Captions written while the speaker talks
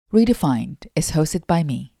Redefined is hosted by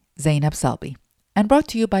me, Zainab Salbi, and brought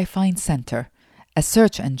to you by Find Center, a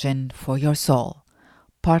search engine for your soul.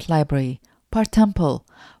 Part library, part temple,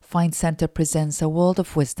 Find Center presents a world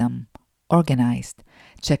of wisdom, organized.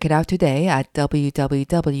 Check it out today at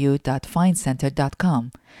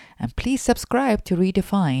www.findcenter.com, and please subscribe to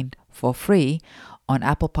Redefined for free on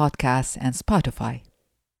Apple Podcasts and Spotify.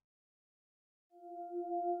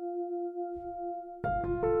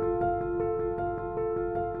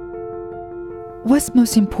 What's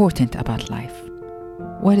most important about life?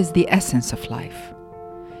 What is the essence of life?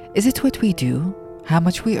 Is it what we do, how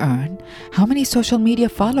much we earn, how many social media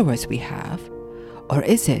followers we have? Or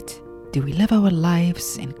is it, do we live our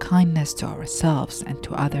lives in kindness to ourselves and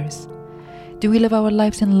to others? Do we live our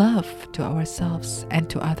lives in love to ourselves and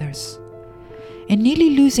to others? In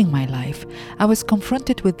nearly losing my life, I was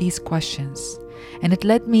confronted with these questions, and it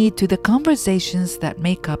led me to the conversations that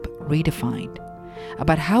make up Redefined,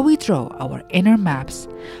 about how we draw our inner maps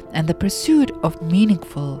and the pursuit of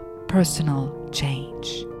meaningful personal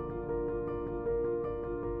change.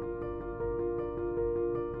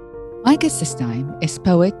 My guest this time is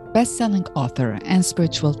poet, best-selling author, and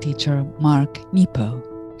spiritual teacher Mark Nepo.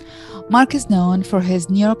 Mark is known for his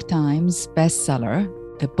New York Times bestseller,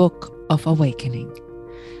 The Book of Awakening.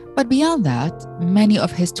 But beyond that, many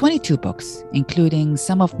of his 22 books, including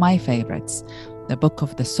some of my favorites, The Book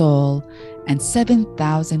of the Soul, and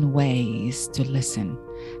 7,000 Ways to Listen,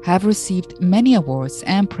 have received many awards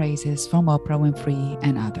and praises from Oprah Winfrey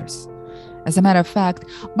and others. As a matter of fact,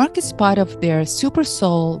 Mark is part of their Super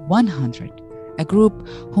Soul 100, a group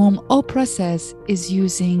whom Oprah says is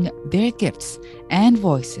using their gifts and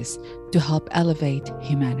voices to help elevate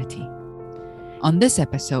humanity. On this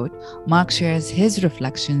episode, Mark shares his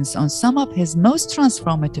reflections on some of his most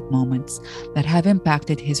transformative moments that have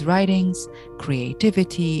impacted his writings,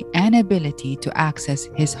 creativity, and ability to access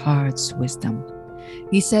his heart's wisdom.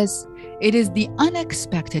 He says, "It is the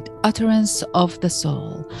unexpected utterance of the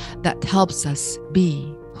soul that helps us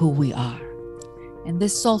be who we are." In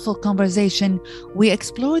this soulful conversation, we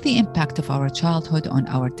explore the impact of our childhood on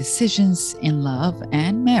our decisions in love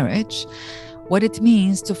and marriage, what it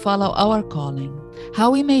means to follow our calling, how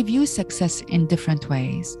we may view success in different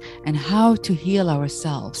ways, and how to heal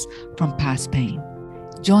ourselves from past pain.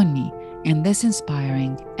 Join me in this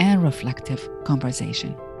inspiring and reflective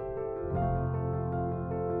conversation.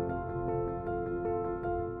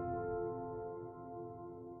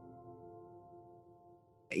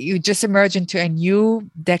 You just emerged into a new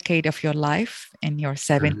decade of your life in your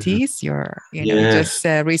 70s. You're, Yes. just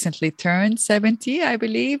recently turned 70, I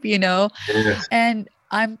believe, Yes. And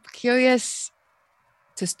I'm curious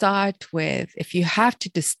to start with, if you have to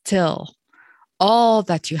distill all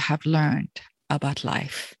that you have learned about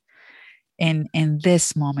life in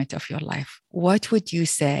this moment of your life, what would you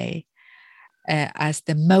say as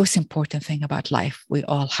the most important thing about life we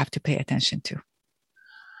all have to pay attention to?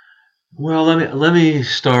 Well, let me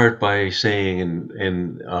start by saying,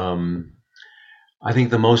 I think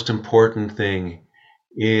the most important thing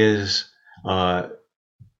is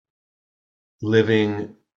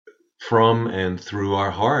living from and through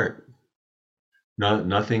our heart.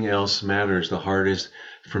 Nothing else matters. The heart is,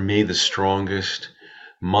 for me, the strongest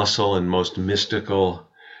muscle and most mystical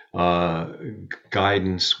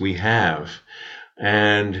guidance we have.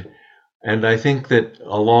 And I think that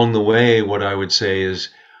along the way, what I would say is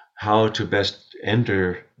how to best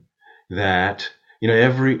enter that.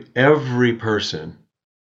 Every person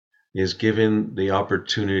is given the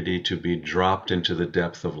opportunity to be dropped into the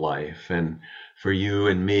depth of life. And for you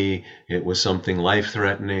and me, it was something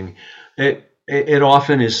life-threatening. It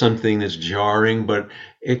often is something that's jarring, but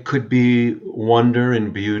it could be wonder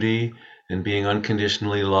and beauty and being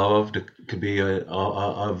unconditionally loved. It could be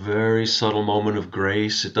a very subtle moment of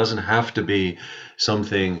grace. It doesn't have to be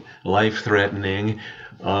something life-threatening,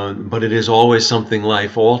 but it is always something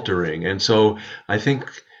life-altering. And so I think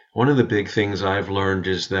one of the big things I've learned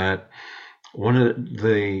is that one of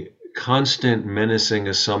the constant menacing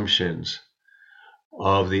assumptions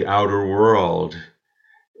of the outer world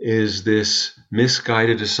is this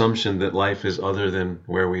misguided assumption that life is other than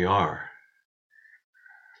where we are.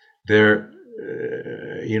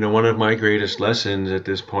 One of my greatest lessons at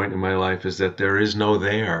this point in my life is that there is no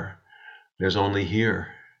there. There's only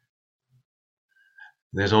here.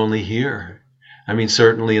 There's only here. I mean,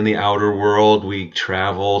 certainly in the outer world, we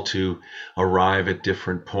travel to arrive at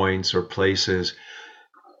different points or places.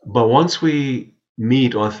 But once we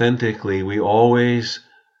meet authentically, we always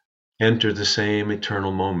enter the same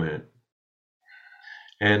eternal moment.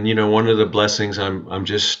 And one of the blessings I'm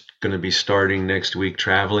just going to be starting next week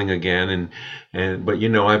traveling again, but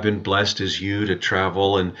I've been blessed as you to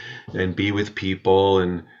travel and be with people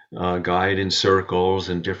and guide in circles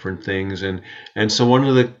and different things, and so one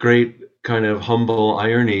of the great kind of humble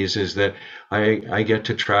ironies is that I get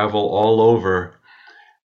to travel all over,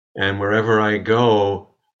 and wherever I go,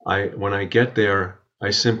 when I get there,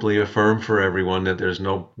 I simply affirm for everyone that there's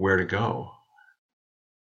nowhere to go,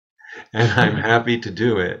 and I'm happy to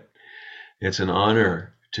do it. It's an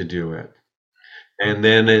honor to do it. And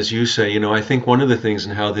then, as you say, I think one of the things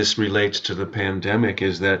and how this relates to the pandemic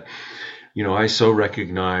is that, I so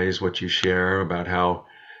recognize what you share about how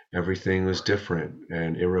everything was different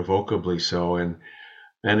and irrevocably so. And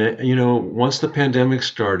once the pandemic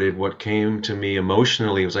started, what came to me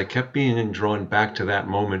emotionally was I kept being drawn back to that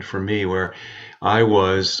moment for me where I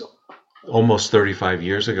was almost 35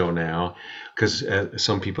 years ago now, because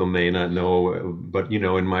some people may not know, but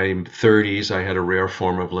in my 30s, I had a rare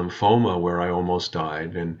form of lymphoma where I almost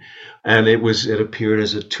died, and it appeared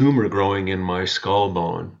as a tumor growing in my skull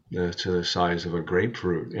bone to the size of a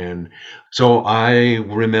grapefruit, and so I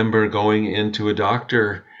remember going into a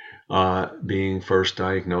doctor, being first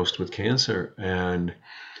diagnosed with cancer, and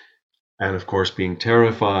of course being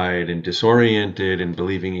terrified and disoriented and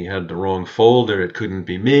believing he had the wrong folder, it couldn't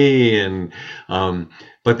be me, and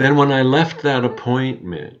but then when I left that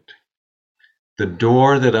appointment, the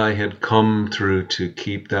door that I had come through to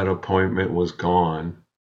keep that appointment was gone.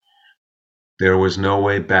 There was no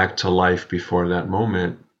way back to life before that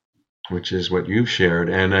moment, which is what you've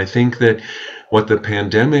shared. And I think that what the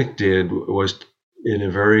pandemic did was, in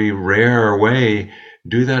a very rare way,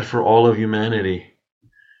 do that for all of humanity.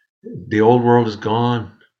 The old world is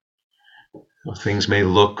gone. Things may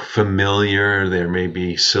look familiar. There may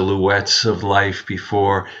be silhouettes of life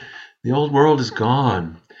before. The old world is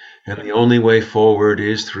gone. And the only way forward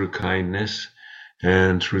is through kindness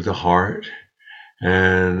and through the heart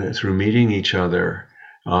and through meeting each other,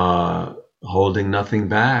 holding nothing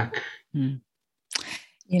back. Mm.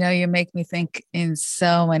 You make me think in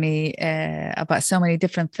so many about so many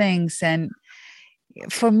different things. And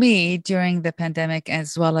for me, during the pandemic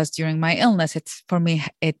as well as during my illness, it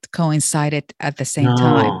coincided at the same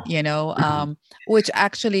time, which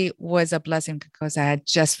actually was a blessing because I had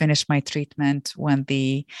just finished my treatment when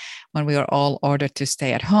we were all ordered to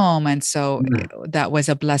stay at home. And so that was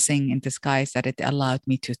a blessing in disguise, that it allowed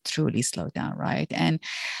me to truly slow down, right? And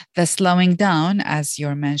the slowing down, as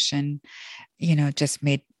you mentioned, just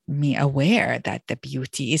made me aware that the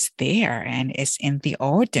beauty is there and is in the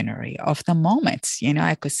ordinary of the moments.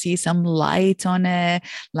 I could see some light on a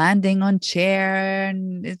landing on chair,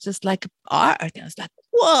 and it's just like art. I was like,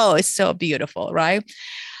 whoa, it's so beautiful, right?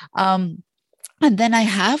 And then I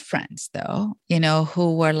have friends, though,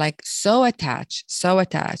 who were like so attached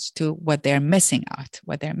to what they're missing out,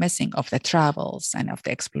 what they're missing of the travels and of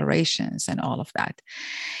the explorations and all of that.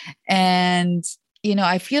 And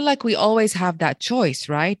I feel like we always have that choice,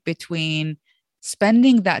 right? Between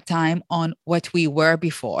spending that time on what we were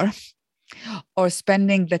before or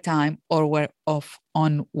spending the time on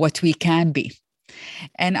what we can be.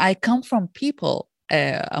 And I come from people,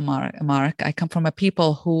 Mark, I come from a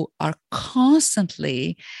people who are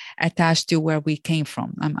constantly attached to where we came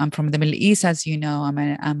from. I'm from the Middle East, as you know. I'm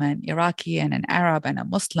an Iraqi and an Arab and a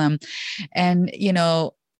Muslim. And,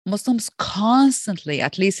 Muslims constantly,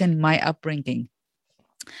 at least in my upbringing,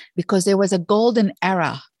 because there was a golden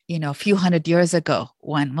era, a few hundred years ago,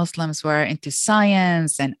 when Muslims were into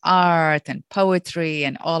science and art and poetry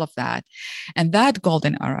and all of that. And that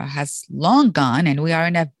golden era has long gone, and we are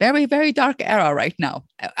in a very, very dark era right now,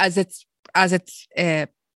 as it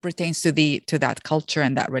pertains to that culture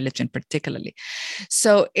and that religion particularly.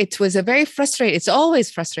 So it was it's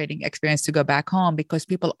always frustrating experience to go back home, because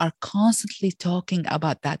people are constantly talking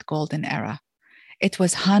about that golden era. It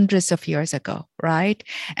was hundreds of years ago, right?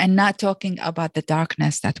 And not talking about the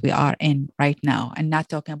darkness that we are in right now, and not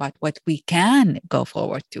talking about what we can go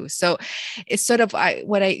forward to. So it's sort of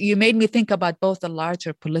you made me think about both the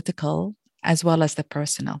larger political as well as the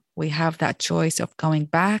personal. We have that choice of going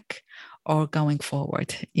back or going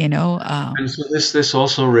forward, And so this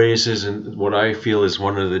also raises what I feel is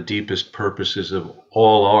one of the deepest purposes of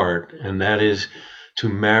all art, and that is to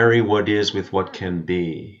marry what is with what can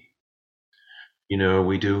be.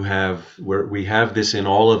 We have this in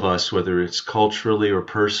all of us, whether it's culturally or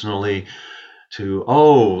personally, to,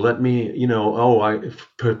 I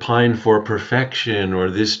pine for perfection, or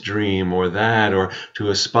this dream or that, or to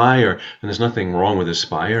aspire. And there's nothing wrong with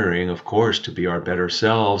aspiring, of course, to be our better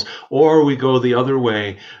selves. Or we go the other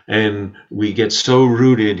way and we get so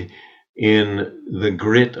rooted in the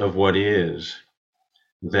grit of what is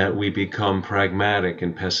that we become pragmatic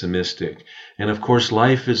and pessimistic. And of course,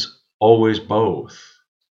 life is always both.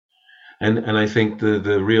 And I think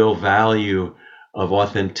the real value of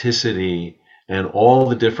authenticity and all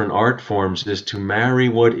the different art forms is to marry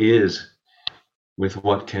what is with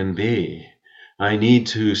what can be. I need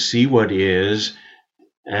to see what is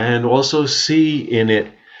and also see in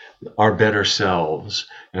it our better selves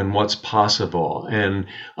and what's possible. And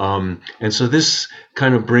so this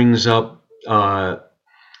kind of brings up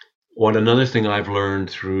what another thing I've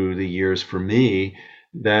learned through the years for me,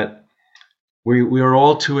 that we are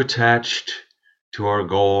all too attached to our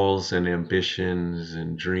goals and ambitions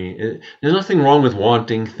and dream. There's nothing wrong with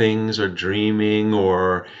wanting things or dreaming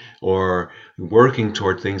or working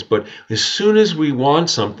toward things, but as soon as we want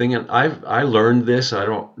something, and I learned this, I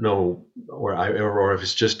don't know, or if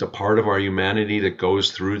it's just a part of our humanity that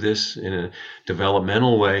goes through this in a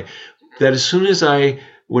developmental way, that as soon as I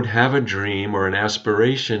would have a dream or an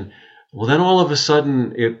aspiration, well, then all of a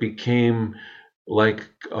sudden it became like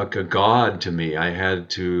a god to me. I had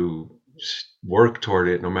to work toward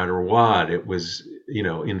it no matter what. It was,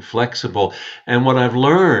 inflexible. And what I've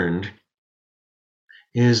learned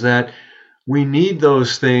is that we need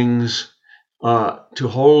those things to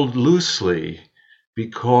hold loosely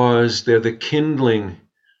because they're the kindling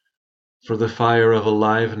for the fire of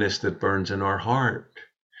aliveness that burns in our heart.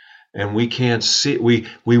 And we can't see,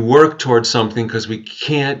 we work towards something because we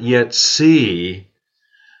can't yet see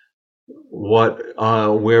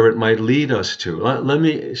where it might lead us to. Let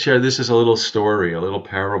me share this as a little story, a little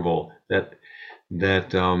parable that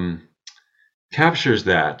captures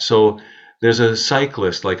that. So there's a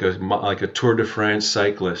cyclist, like a Tour de France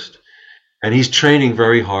cyclist, and he's training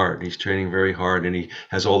very hard. And he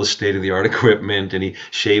has all the state-of-the-art equipment, and he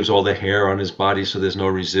shaves all the hair on his body so there's no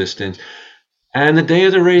resistance. And the day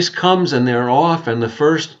of the race comes, and they're off, and the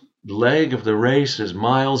first leg of the race is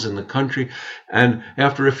miles in the country. And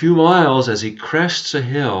after a few miles, as he crests a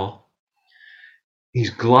hill, he's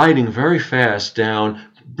gliding very fast down.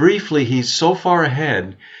 Briefly, he's so far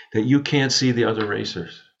ahead that you can't see the other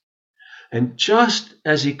racers. And just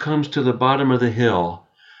as he comes to the bottom of the hill,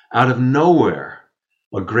 out of nowhere,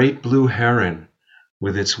 a great blue heron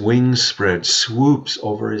with its wings spread swoops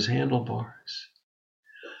over his handlebars.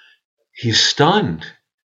 He's stunned,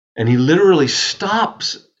 and he literally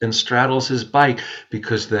stops and straddles his bike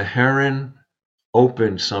because the heron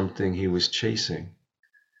opened something he was chasing.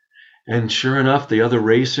 And sure enough, the other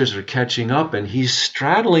racers are catching up, and he's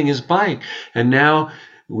straddling his bike. And now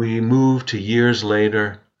we move to years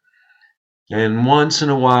later. And once in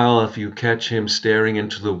a while, if you catch him staring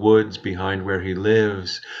into the woods behind where he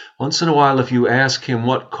lives, once in a while, if you ask him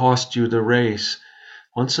what cost you the race,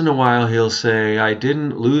 once in a while he'll say, I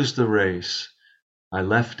didn't lose the race, I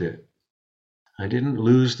left it. I didn't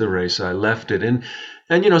lose the race, I left it. And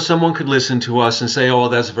someone could listen to us and say, oh,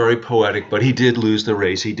 that's very poetic, but he did lose the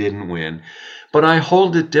race, he didn't win. But I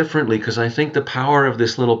hold it differently because I think the power of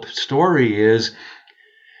this little story is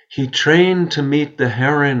he trained to meet the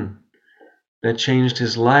heron that changed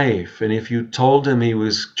his life. And if you told him he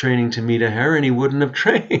was training to meet a heron, he wouldn't have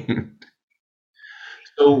trained.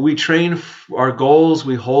 So we train our goals,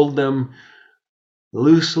 we hold them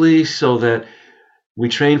loosely so that we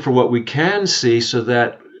train for what we can see, so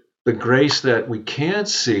that the grace that we can't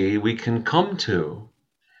see, we can come to.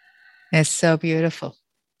 It's so beautiful.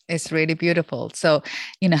 It's really beautiful. So,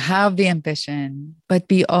 have the ambition, but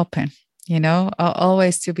be open,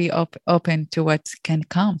 always to be open to what can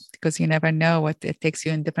come, because you never know what it takes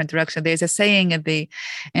you in different direction. There's a saying in the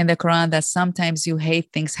Quran that sometimes you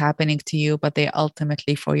hate things happening to you, but they're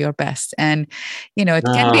ultimately for your best. And, it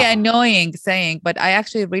can be annoying saying, but I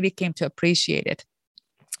actually really came to appreciate it.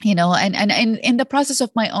 And in the process of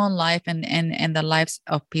my own life and the lives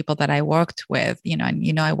of people that I worked with,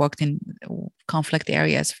 I worked in conflict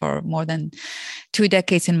areas for more than 2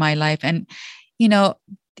 decades in my life. And,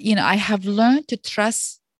 I have learned to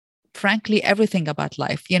trust, frankly, everything about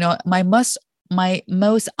life. My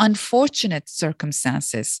most unfortunate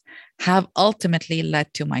circumstances have ultimately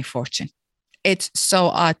led to my fortune. It's so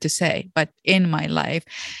odd to say, but in my life,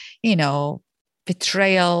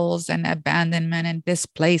 betrayals and abandonment and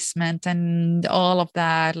displacement and all of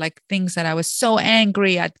that, like things that I was so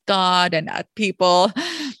angry at God and at people,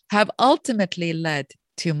 have ultimately led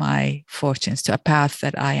to my fortunes, to a path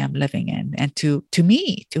that I am living in, and to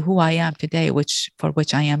me, to who I am today, for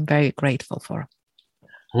which I am very grateful for.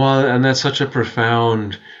 Well, and that's such a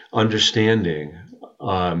profound understanding,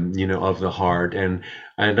 of the heart, and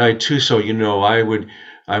I too. So,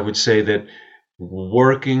 I would say that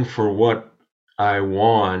working for what I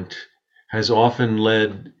want has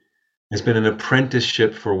been an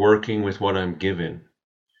apprenticeship for working with what I'm given.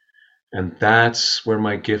 And that's where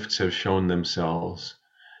my gifts have shown themselves,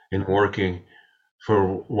 in working for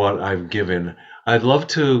what I've given. I'd love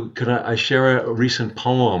to, could I share a recent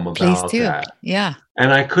poem Please about do. that? Yeah.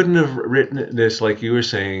 And I couldn't have written this, like you were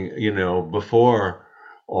saying, before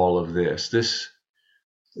all of this. This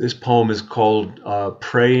poem is called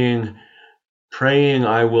Praying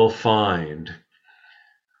I Will Find.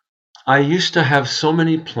 I used to have so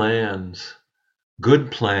many plans,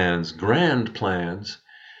 good plans, grand plans.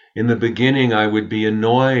 In the beginning, I would be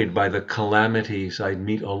annoyed by the calamities I'd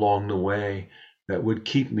meet along the way that would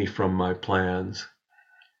keep me from my plans.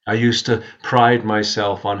 I used to pride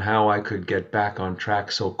myself on how I could get back on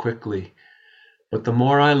track so quickly. But the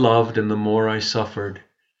more I loved and the more I suffered,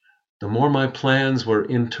 the more my plans were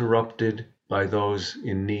interrupted by those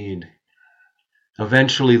in need.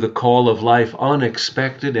 Eventually, the call of life,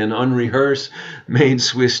 unexpected and unrehearsed, made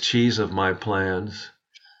Swiss cheese of my plans.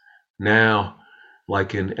 Now,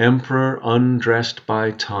 like an emperor undressed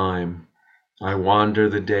by time, I wander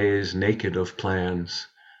the days naked of plans,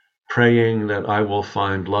 praying that I will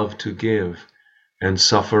find love to give and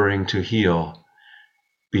suffering to heal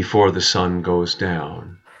before the sun goes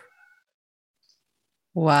down.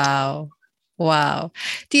 Wow. Wow.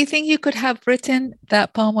 Do you think you could have written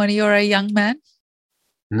that poem when you were a young man?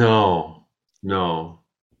 No, no,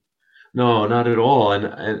 no, not at all.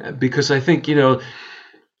 And because I think,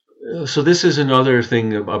 so this is another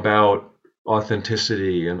thing about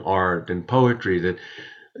authenticity and art and poetry, that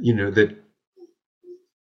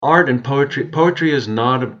art and poetry is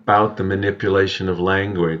not about the manipulation of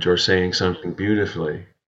language or saying something beautifully.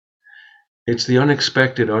 It's the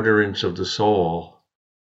unexpected utterance of the soul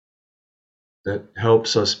that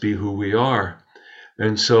helps us be who we are.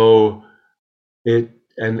 And so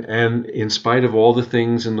and in spite of all the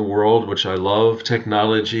things in the world, which I love,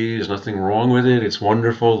 technology, there's nothing wrong with it. It's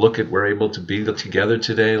wonderful. Look at, we're able to be together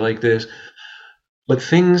today like this. But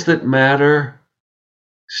things that matter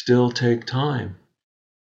still take time.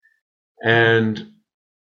 And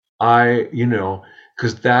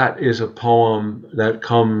because that is a poem that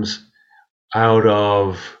comes out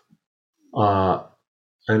of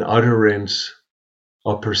an utterance,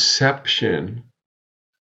 a perception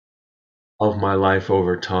of my life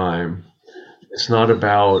over time. It's not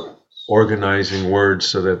about organizing words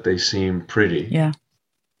so that they seem pretty. Yeah.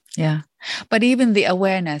 Yeah. But even the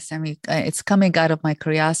awareness, I mean, it's coming out of my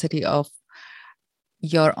curiosity of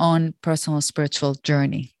your own personal spiritual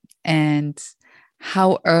journey and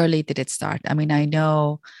how early did it start? I mean, I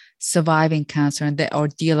know surviving cancer and the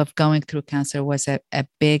ordeal of going through cancer was a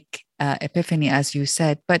big epiphany, as you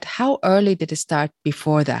said, but how early did it start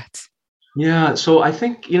before that? Yeah, so I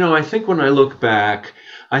think when I look back,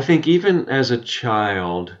 I think even as a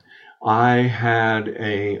child, I had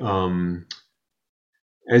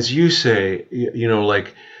as you say,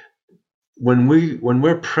 like when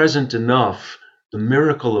we're present enough, the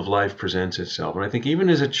miracle of life presents itself. And I think even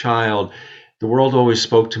as a child, the world always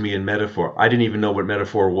spoke to me in metaphor. I didn't even know what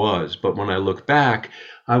metaphor was, but when I look back,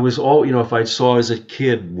 I was if I saw as a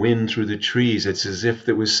kid wind through the trees, it's as if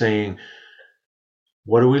it was saying,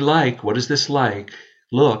 what are we like? What is this like?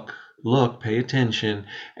 Look, pay attention.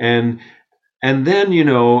 And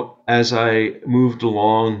then, as I moved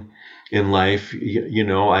along in life,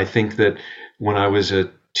 I think that when I was a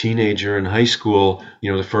teenager in high school,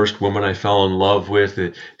 the first woman I fell in love with,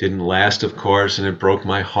 it didn't last, of course, and it broke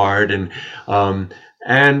my heart. And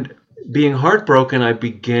being heartbroken, I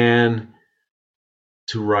began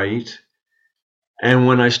to write. And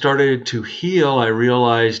when I started to heal, I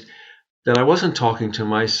realized that I wasn't talking to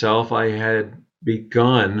myself. I had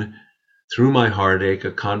begun, through my heartache,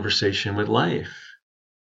 a conversation with life.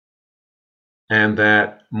 And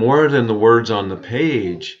that more than the words on the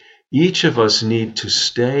page, each of us need to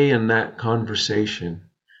stay in that conversation.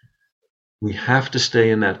 We have to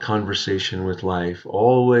stay in that conversation with life,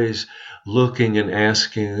 always looking and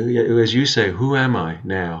asking, as you say, who am I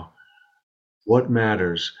now? What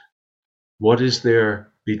matters? What is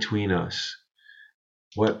there between us?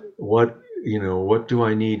 What do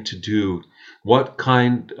I need to do? What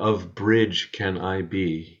kind of bridge can I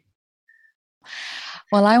be?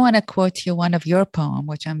 Well, I want to quote you one of your poem,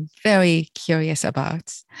 which I'm very curious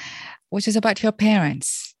about, which is about your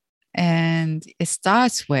parents. And it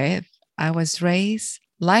starts with, I was raised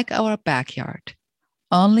like our backyard,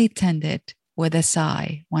 only tended with a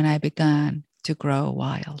sigh when I began to grow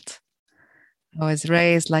wild. I was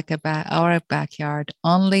raised like our backyard,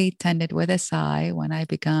 only tended with a sigh when I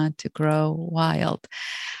began to grow wild.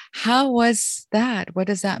 How was that? What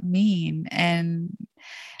does that mean? And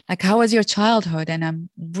like, how was your childhood? And I'm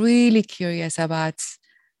really curious about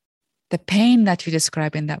the pain that you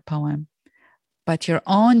describe in that poem. but your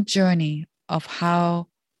own journey of how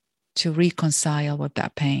to reconcile with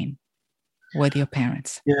that pain with your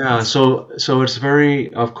parents. Yeah, so it's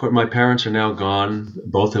very, of course, my parents are now gone,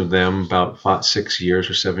 both of them, about 6 years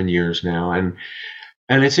or 7 years now, and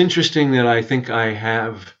it's interesting that I think I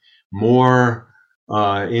have more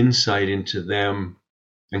insight into them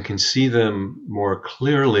and can see them more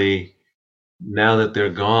clearly now that they're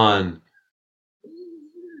gone.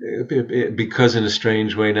 Because in a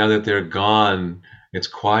strange way, now that they're gone, it's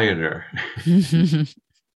quieter,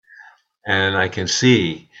 and I can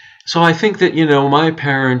see. So I think that, my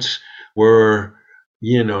parents were,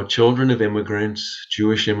 children of immigrants,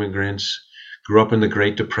 Jewish immigrants, grew up in the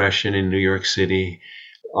Great Depression in New York City.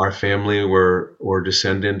 Our family were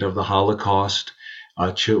descendant of the Holocaust.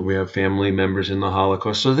 We have family members in the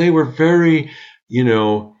Holocaust. So they were very,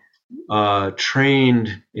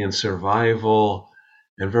 trained in survival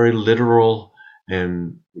and very literal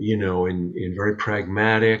and, in very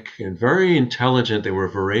pragmatic and very intelligent. They were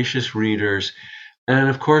voracious readers. And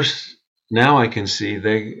of course, now I can see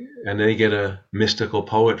they get a mystical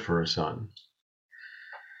poet for a son.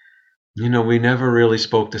 We never really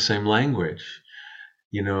spoke the same language.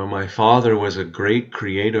 My father was a great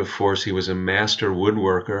creative force. He was a master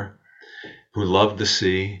woodworker who loved the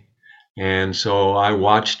sea. And so I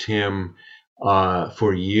watched him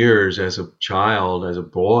for years as a child, as a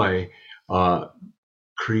boy,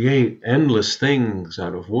 create endless things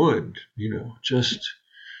out of wood, just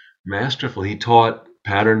masterful. He taught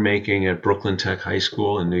pattern making at Brooklyn Tech High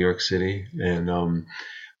School in New York City. And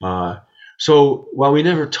so while we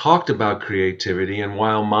never talked about creativity, and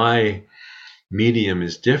while my medium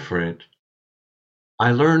is different,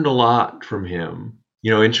 I learned a lot from him.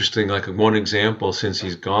 Interesting, like one example since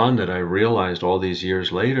he's gone that I realized all these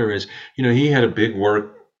years later is, he had a big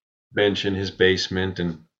work bench in his basement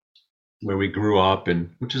and where we grew up,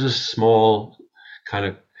 and which is a small kind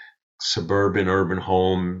of suburban urban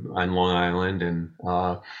home on Long Island.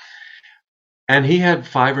 And he had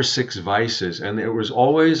 5 or 6 vices, and there was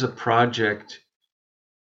always a project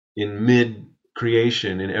in mid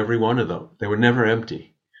creation in every one of them. They were never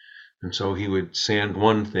empty. And so he would sand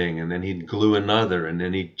one thing, and then he'd glue another, and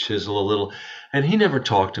then he'd chisel a little. And he never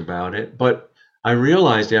talked about it. But I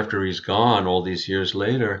realized after he's gone, all these years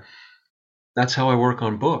later, that's how I work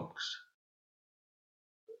on books.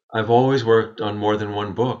 I've always worked on more than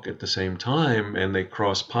one book at the same time, and they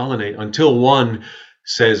cross-pollinate until one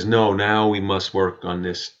says, no, now we must work on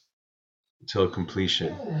this till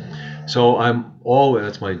completion. So I'm always,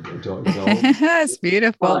 that's my dog. It's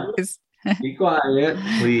beautiful. Be quiet,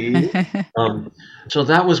 please. So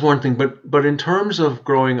that was one thing. But in terms of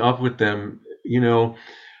growing up with them,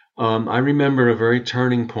 I remember a very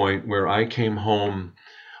turning point where I came home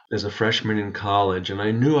as a freshman in college, and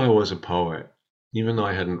I knew I was a poet, even though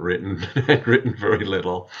I hadn't written. I'd written very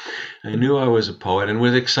little. I knew I was a poet, and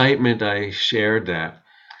with excitement, I shared that.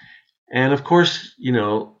 And of course,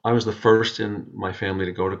 I was the first in my family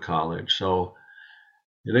to go to college, so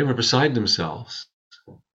they were beside themselves.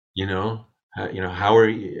 How are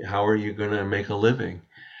you going to make a living?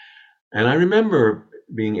 And I remember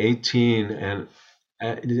being 18, and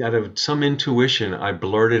out of some intuition, I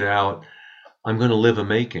blurted out, "I'm going to live a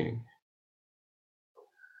making."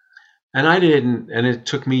 And I didn't, and it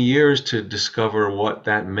took me years to discover what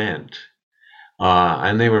that meant.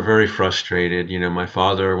 And they were very frustrated. My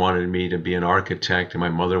father wanted me to be an architect, and my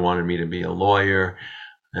mother wanted me to be a lawyer.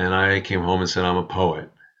 And I came home and said, "I'm a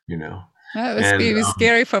poet." That was be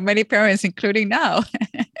scary for many parents, including now.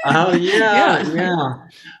 Oh, yeah.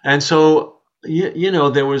 And so,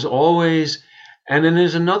 there was always, and then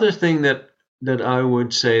there's another thing that I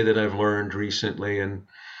would say that I've learned recently, and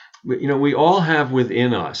we all have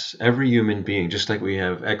within us, every human being, just like we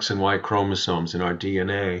have X and Y chromosomes in our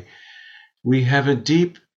DNA, we have a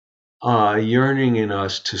deep yearning in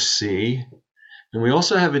us to see, and we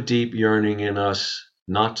also have a deep yearning in us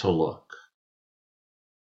not to look.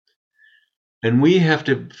 And we have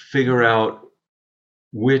to figure out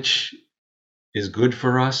which is good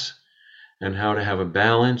for us and how to have a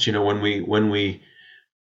balance. When we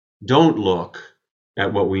don't look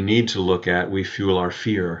at what we need to look at, we fuel our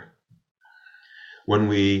fear. When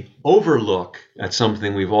we overlook at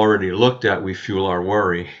something we've already looked at, we fuel our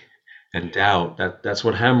worry and doubt. That's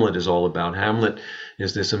what Hamlet is all about. Hamlet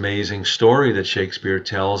is this amazing story that Shakespeare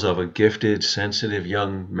tells of a gifted, sensitive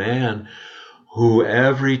young man who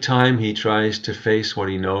every time he tries to face what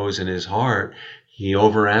he knows in his heart, he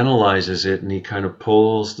overanalyzes it and he kind of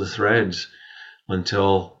pulls the threads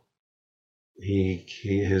until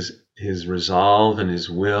his resolve and his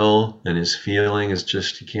will and his feeling is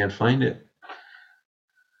just, he can't find it.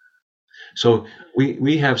 So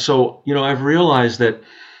we have, so, I've realized that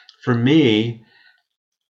for me,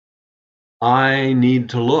 I need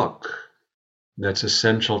to look. That's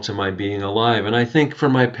essential to my being alive. And I think for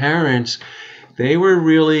my parents,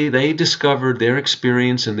 they discovered their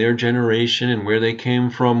experience and their generation and where they came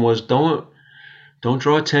from was don't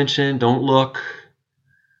draw attention, don't look,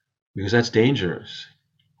 because that's dangerous.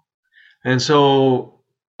 And so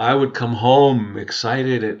I would come home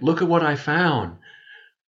excited at, look at what I found.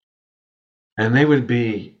 And they would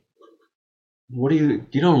be, you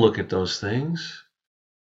don't look at those things.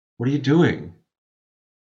 What are you doing?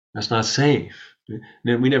 That's not safe.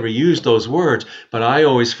 We never used those words, but I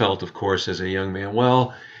always felt, of course, as a young man,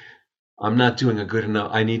 well, I'm not doing a good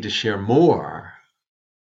enough. I need to share more.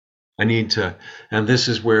 I need to, and this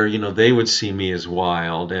is where, they would see me as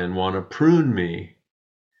wild and want to prune me.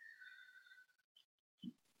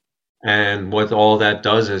 And what all that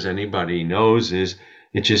does, as anybody knows, is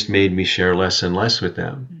it just made me share less and less with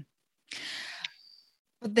them.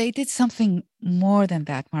 But they did something more than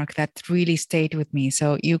that, Mark, that really stayed with me.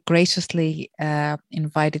 So you graciously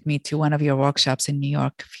invited me to one of your workshops in New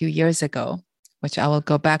York a few years ago, which I will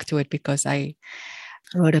go back to it because I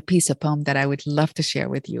wrote a piece of poem that I would love to share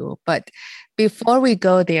with you. But before we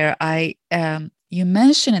go there, you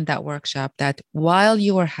mentioned in that workshop that while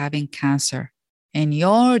you were having cancer in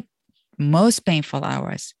your most painful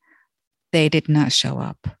hours, they did not show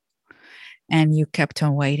up. And you kept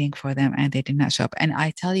on waiting for them and they did not show up. And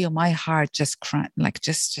I tell you, my heart just crunched, like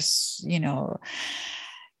just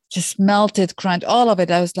melted, crunched, all of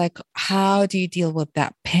it. I was like, how do you deal with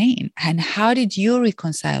that pain? And how did you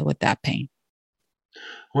reconcile with that pain?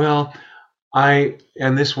 Well,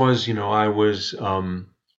 and this was, I was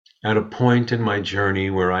at a point in my journey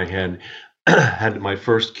where I had had my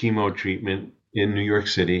first chemo treatment in New York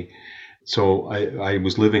City. So I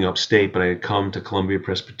was living upstate, but I had come to Columbia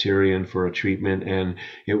Presbyterian for a treatment, and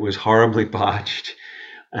it was horribly botched.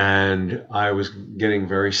 And I was getting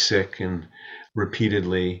very sick and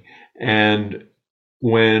repeatedly. And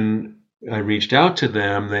when I reached out to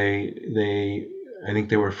them, I think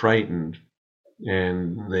they were frightened,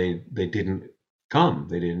 and they didn't come.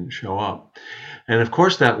 They didn't show up. And of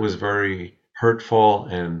course, that was very hurtful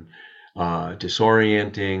and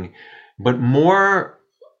disorienting. But more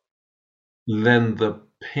than the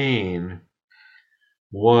pain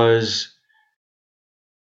was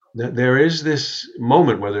that there is this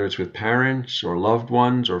moment, whether it's with parents or loved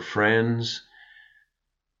ones or friends,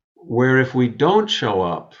 where if we don't show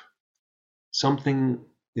up, something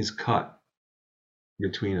is cut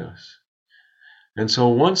between us. And so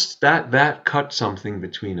once that cut something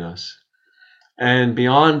between us, and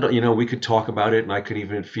beyond, we could talk about it, and I could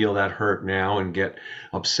even feel that hurt now and get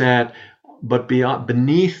upset. But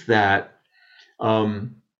beneath that,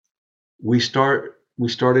 we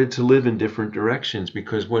started to live in different directions,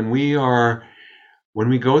 because when we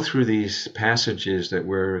go through these passages that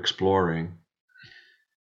we're exploring,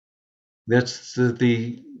 that's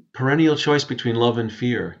the perennial choice between love and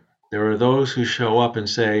fear. There are those who show up and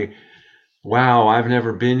say, wow, I've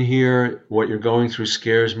never been here. What you're going through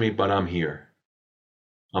scares me, but I'm here.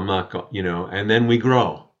 I'm not, and then we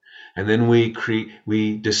grow. And then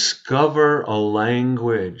we discover a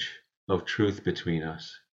language of truth between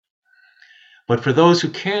us. But for those who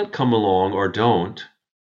can't come along or don't,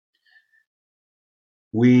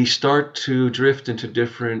 we start to drift into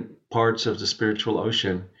different parts of the spiritual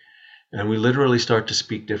ocean, and we literally start to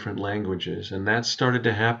speak different languages. And that started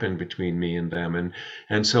to happen between me and them.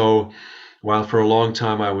 And so while for a long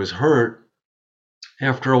time I was hurt,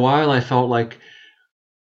 after a while I felt like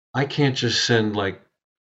I can't just send like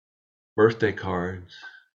birthday cards.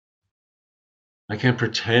 I can't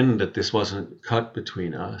pretend that this wasn't cut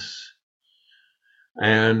between us.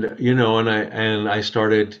 And and I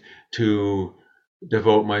started to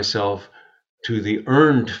devote myself to the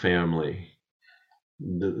earned family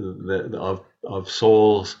of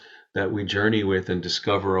souls that we journey with and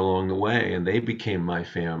discover along the way, and they became my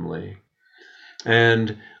family.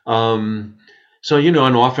 And so, and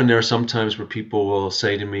often there are some times where people will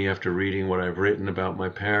say to me after reading what I've written about my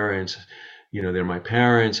parents, they're my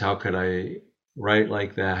parents. How could I write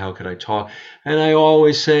like that? How could I talk? And I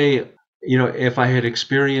always say, if I had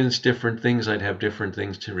experienced different things, I'd have different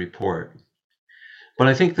things to report. But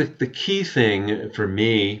I think the key thing for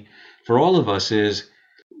me, for all of us, is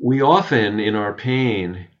we often in our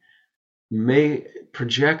pain may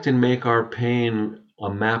project and make our pain a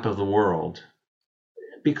map of the world.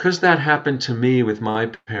 Because that happened to me with my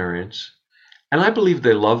parents, and I believe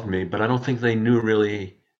they loved me, but I don't think they knew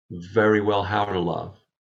really very well how to love.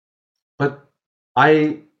 But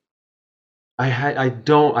I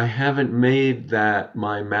I haven't made that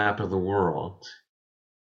my map of the world.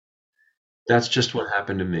 That's just what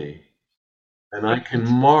happened to me. And I can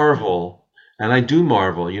marvel, and I do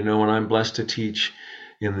marvel, when I'm blessed to teach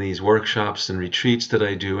in these workshops and retreats that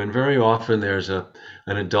I do. And very often there's an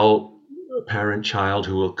adult parent child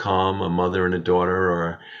who will come, a mother and a daughter,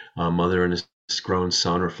 or a mother and a grown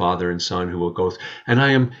son, or father and son who will go.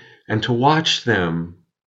 And to watch them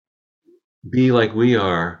be like we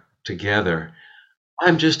are together,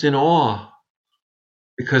 I'm just in awe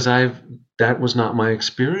because that was not my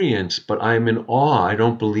experience, but I'm in awe. I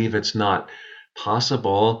don't believe it's not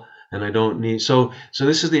possible, and I don't need. So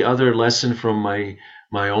this is the other lesson from my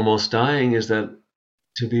almost dying, is that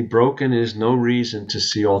to be broken is no reason to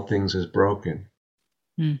see all things as broken.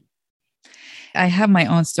 Mm. I have my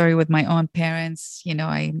own story with my own parents.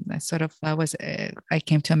 I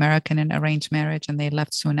came to America in an arranged marriage, and they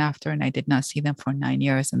left soon after, and I did not see them for 9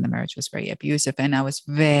 years, and the marriage was very abusive, and I was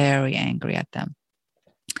very angry at them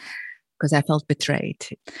because I felt betrayed.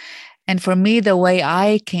 And for me, the way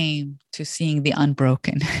I came to seeing the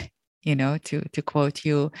unbroken, to quote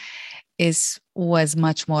you, was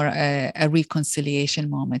much more a reconciliation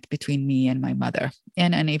moment between me and my mother,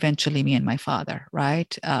 and eventually me and my father,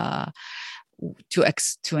 right? To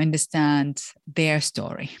understand their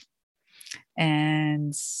story.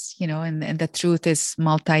 And and the truth is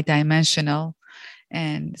multidimensional,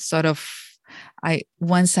 and sort of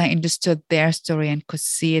once I understood their story and could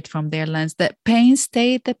see it from their lens, that pain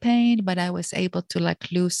stayed the pain, but I was able to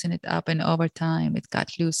loosen it up, and over time it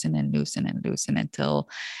got loosened and loosened and loosened until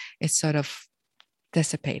it sort of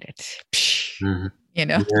dissipated. Mm-hmm.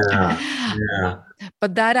 Yeah.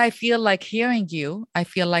 But that, I feel like, hearing you, I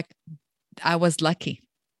feel like I was lucky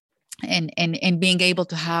and being able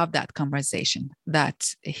to have that conversation,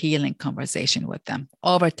 that healing conversation with them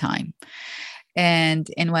over time. And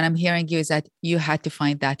what I'm hearing you is that you had to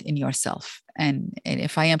find that in yourself. And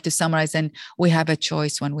if I am to summarize, then we have a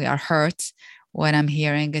choice when we are hurt. What I'm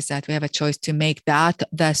hearing is that we have a choice to make that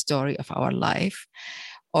the story of our life,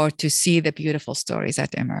 or to see the beautiful stories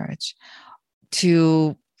that emerge,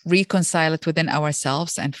 to reconcile it within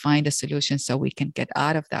ourselves and find a solution so we can get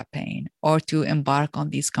out of that pain, or to embark on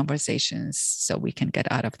these conversations so we can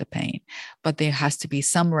get out of the pain. But there has to be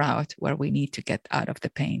some route where we need to get out of the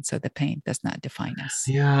pain so the pain does not define us.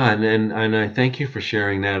 Yeah, and I thank you for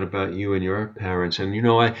sharing that about you and your parents. And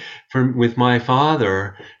with my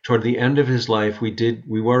father, toward the end of his life, we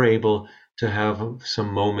were able to have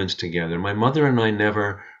some moments together. My mother and I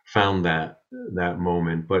never found that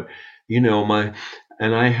moment, but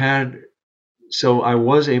I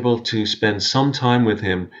was able to spend some time with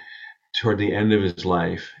him toward the end of his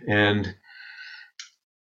life, and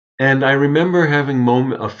I remember having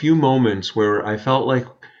a few moments where I felt like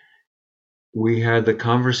we had the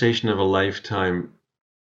conversation of a lifetime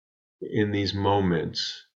in these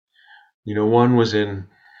moments. One was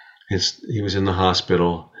he was in the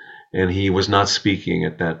hospital, and he was not speaking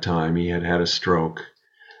at that time. He had had a stroke.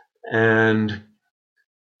 And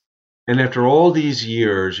after all these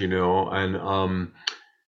years, and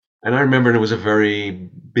I remember it was a very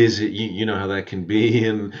busy, you know how that can be,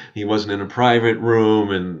 and he wasn't in a private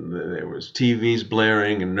room, and there was TVs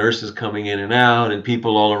blaring and nurses coming in and out and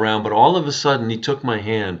people all around. But all of a sudden he took my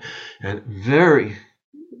hand and very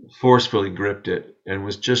forcefully gripped it and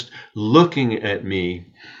was just looking at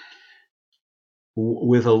me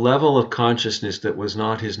with a level of consciousness that was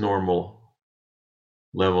not his normal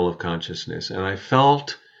level of consciousness. And I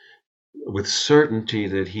felt with certainty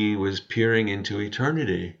that he was peering into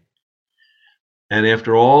eternity. And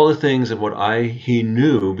after all the things of he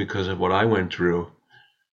knew because of what I went through,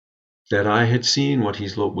 that I had seen what he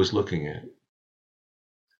was looking at.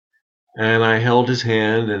 And I held his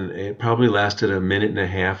hand, and it probably lasted a minute and a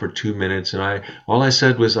half or 2 minutes. And all I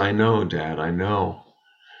said was, "I know, Dad, I know."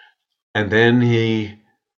 And then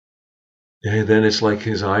it's like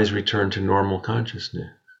his eyes returned to normal consciousness.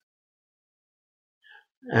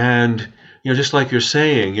 And just like you're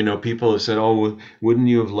saying, people have said, "Oh, wouldn't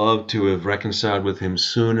you have loved to have reconciled with him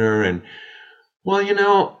sooner?" And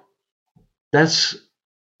well, that's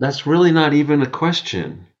really not even a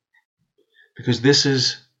question, because this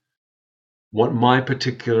is what my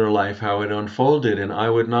particular life, how it unfolded, and I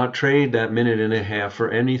would not trade that minute and a half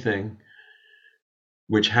for anything,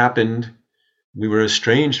 which happened. We were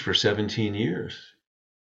estranged for 17 years,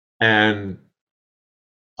 and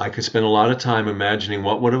I could spend a lot of time imagining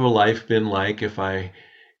what would have a life been like if I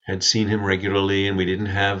had seen him regularly and we didn't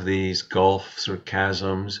have these gulfs or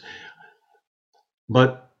chasms.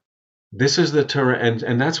 But this is the terrain,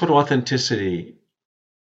 and that's what authenticity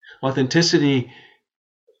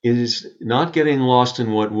is, not getting lost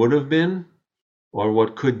in what would have been, or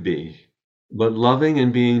what could be, but loving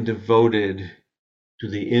and being devoted to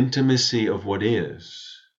the intimacy of what is.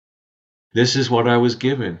 This is what I was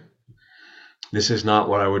given. This is not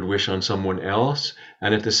what I would wish on someone else.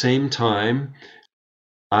 And at the same time,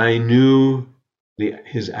 I knew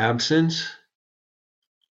his absence.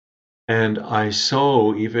 And I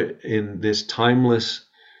so, even in this timeless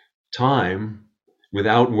time,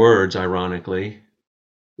 without words, ironically,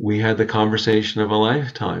 we had the conversation of a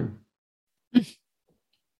lifetime.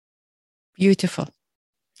 Beautiful.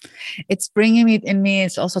 It's bringing it in me.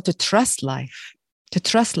 It's also to trust life, to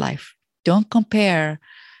trust life. Don't compare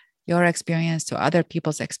your experience to other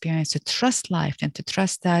people's experience, to trust life and to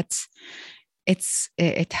trust that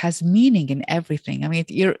it has meaning in everything. I mean,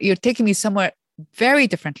 you're taking me somewhere very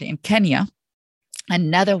differently in Kenya,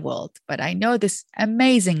 another world, but I know this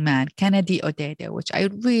amazing man, Kennedy Odede, which I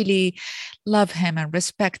really love him and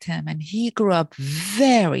respect him. And he grew up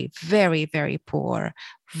very, very, very poor,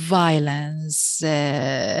 violence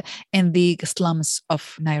in the slums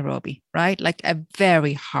of Nairobi, right? Like a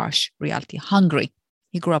very harsh reality, hungry.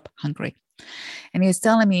 He grew up hungry. And he was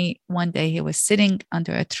telling me one day he was sitting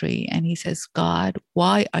under a tree and he says, God,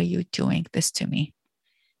 why are you doing this to me?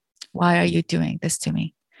 Why are you doing this to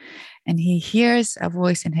me? And he hears a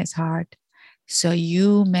voice in his heart, so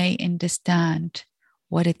you may understand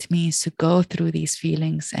what it means to go through these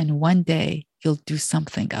feelings, and one day you'll do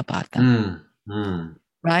something about them.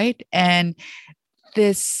 Right? And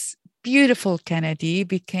this beautiful Kennedy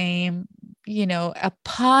became, a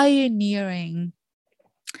pioneering,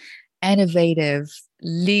 innovative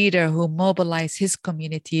leader who mobilized his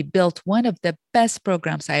community, built one of the best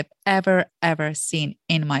programs I've ever seen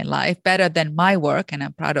in my life, better than my work. And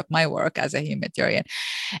I'm proud of my work as a humanitarian.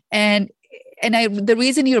 And the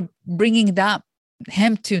reason you're bringing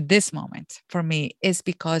him to this moment for me is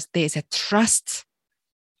because there's a trust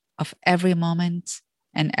of every moment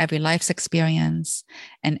and every life's experience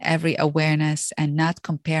and every awareness, and not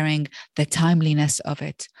comparing the timeliness of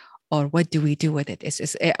it. Or what do we do with it?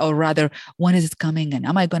 Or rather, when is it coming? And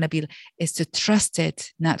am I going to be? Is to trust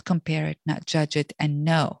it, not compare it, not judge it, and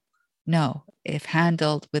know, if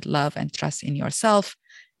handled with love and trust in yourself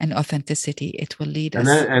and authenticity, it will lead us.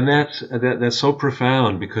 That's so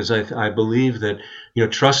profound, because I believe that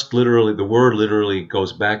trust literally, the word literally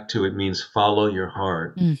goes back to, it means follow your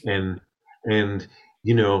heart, and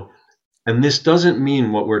and this doesn't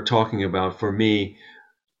mean what we're talking about for me.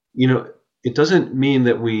 It doesn't mean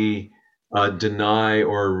that we deny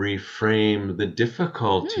or reframe the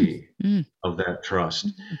difficulty of that trust.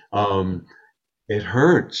 It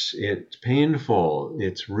hurts, it's painful,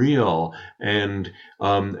 it's real. And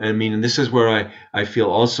I mean, this is where I feel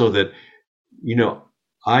also that,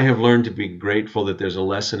 I have learned to be grateful that there's a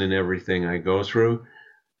lesson in everything I go through.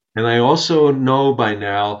 And I also know by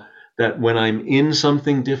now that when I'm in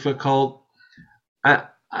something difficult,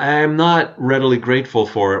 I'm not readily grateful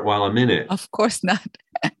for it while I'm in it. Of course not.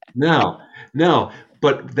 No.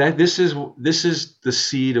 But this is the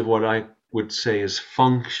seed of what I would say is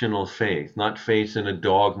functional faith, not faith in a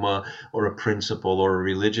dogma or a principle or a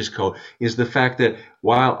religious code, is the fact that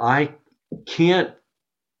while I can't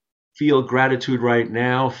feel gratitude right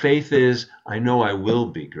now, faith is, I know I will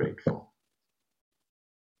be grateful.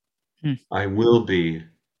 I will be,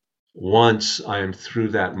 once I am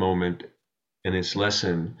through that moment and its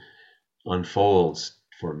lesson unfolds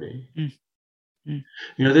for me.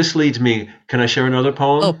 This leads me, can I share another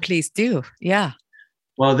poem? Oh, please do. Yeah.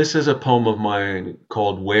 Well, this is a poem of mine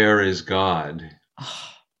called Where is God? Oh.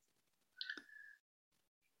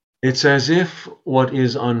 It's as if what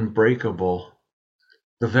is unbreakable,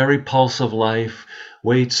 the very pulse of life,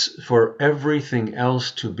 waits for everything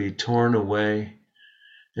else to be torn away.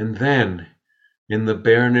 And then, in the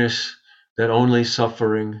bareness that only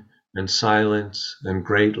suffering and silence and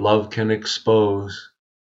great love can expose,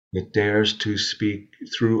 it dares to speak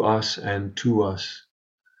through us and to us.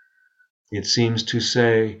 It seems to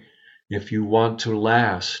say, if you want to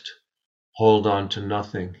last, hold on to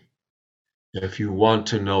nothing. If you want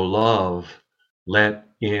to know love, let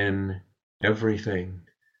in everything.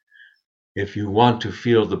 If you want to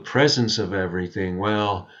feel the presence of everything,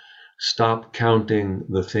 well, stop counting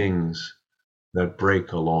the things that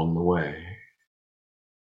break along the way.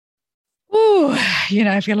 Ooh,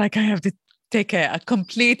 I feel like I have to take a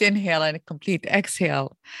complete inhale and a complete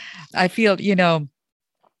exhale. I feel,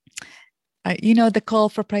 the call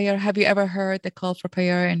for prayer. Have you ever heard the call for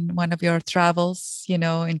prayer in one of your travels,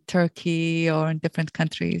 in Turkey or in different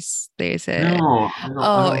countries? There's No,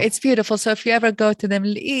 it's beautiful. So if you ever go to the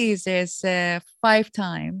Middle East, there's 5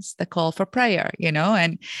 times the call for prayer,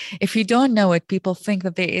 and if you don't know it, people think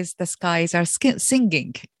that the skies are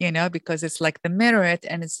singing, because it's like the mirrored,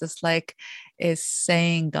 and it's just like is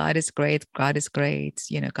saying God is great, God is great,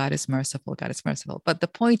 God is merciful, God is merciful. But the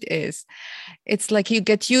point is, it's like you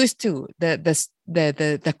get used to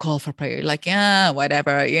the call for prayer, like, yeah,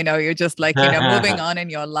 whatever, you're just like, moving on in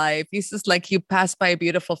your life. It's just like you pass by a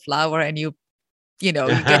beautiful flower and you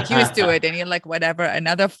get used to it, and you're like, whatever,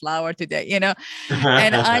 another flower today, and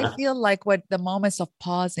I feel like what the moments of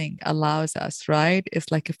pausing allows us, right,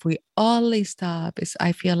 is like if we only stop,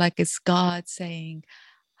 I feel like it's God saying,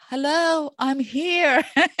 hello, I'm here.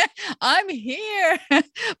 I'm here.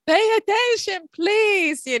 Pay attention,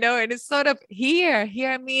 please. And it's sort of here.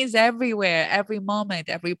 Here means everywhere, every moment,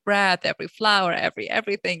 every breath, every flower,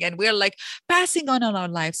 everything. And we're like passing on our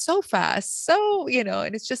lives so fast. So,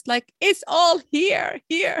 and it's just like, it's all here.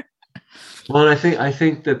 Well, and I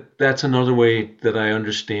think that that's another way that I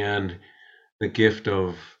understand the gift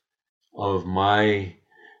of my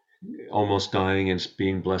almost dying and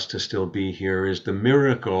being blessed to still be here, is the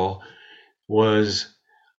miracle was,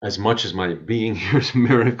 as much as my being here is a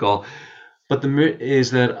miracle, but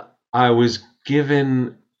is that I was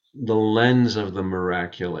given the lens of the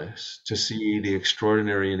miraculous to see the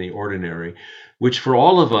extraordinary in the ordinary, which for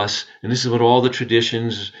all of us, and this is what all the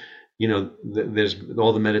traditions, there's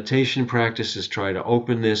all the meditation practices try to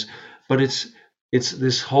open this, but it's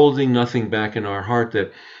this holding nothing back in our heart,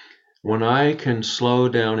 that when I can slow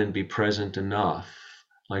down and be present enough,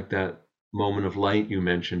 like that moment of light you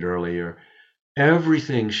mentioned earlier,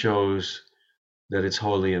 everything shows that it's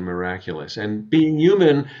holy and miraculous. And being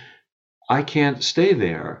human, I can't stay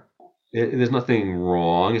there. There's nothing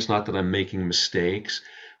wrong. It's not that I'm making mistakes,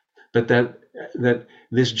 but that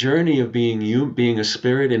this journey of being a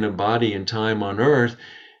spirit in a body and time on earth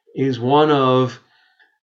is one of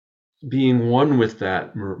being one with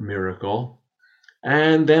that miracle.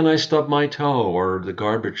 And then I stub my toe, or the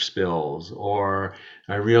garbage spills, or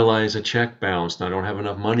I realize a check bounced and I don't have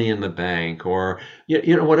enough money in the bank, or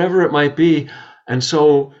whatever it might be. And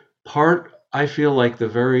so I feel like the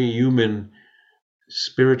very human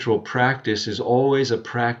spiritual practice is always a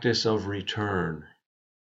practice of return.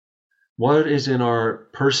 What is in our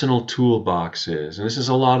personal toolboxes? And this is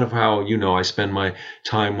a lot of how, I spend my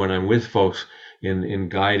time when I'm with folks in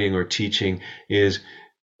guiding or teaching, is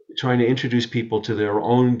trying to introduce people to their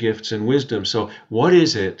own gifts and wisdom. So what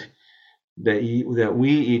is it that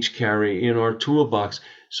we each carry in our toolbox,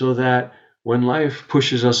 so that when life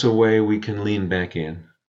pushes us away, we can lean back in?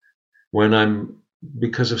 When I'm,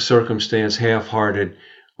 because of circumstance, half-hearted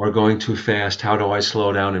or going too fast, how do I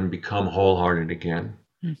slow down and become wholehearted again?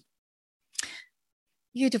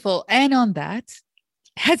 Beautiful. And on that,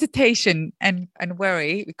 hesitation and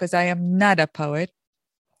worry, because I am not a poet.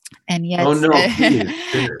 And yet, oh, no, please,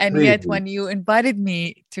 and please. yet, when you invited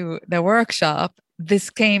me to the workshop, this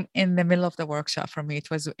came in the middle of the workshop for me. It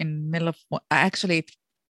was in the middle of, actually,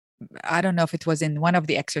 I don't know if it was in one of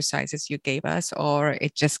the exercises you gave us, or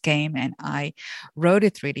it just came, and I wrote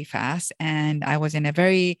it really fast. And I was in a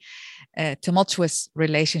very tumultuous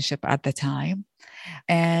relationship at the time.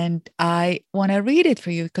 And I want to read it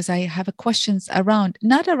for you, because I have a questions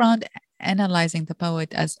not around analyzing the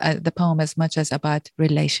poem as much as about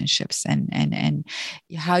relationships and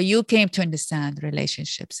how you came to understand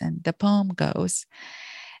relationships. And the poem goes,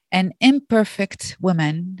 an imperfect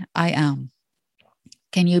woman I am.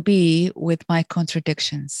 Can you be with my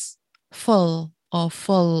contradictions? Full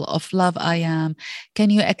of love I am.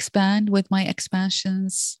 Can you expand with my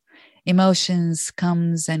expansions? Emotions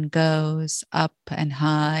comes and goes, up and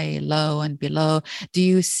high, low and below. Do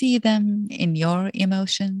you see them in your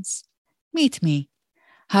emotions? Meet me.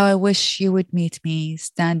 How I wish you would meet me,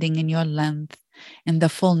 standing in your length, in the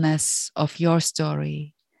fullness of your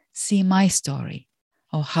story. See my story.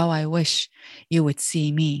 Oh, how I wish you would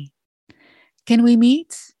see me. Can we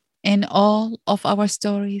meet in all of our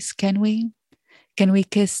stories? Can we? Can we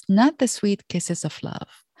kiss not the sweet kisses of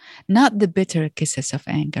love, not the bitter kisses of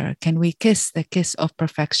anger? Can we kiss the kiss of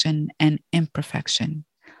perfection and imperfection?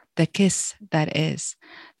 The kiss that is,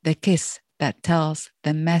 the kiss that tells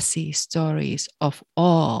the messy stories of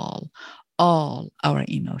all our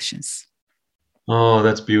emotions. Oh,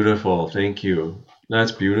 that's beautiful. Thank you.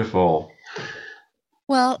 That's beautiful.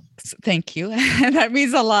 Well, thank you. That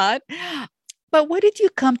means a lot. But what did you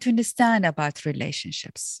come to understand about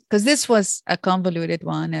relationships? Because this was a convoluted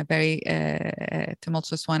one, a very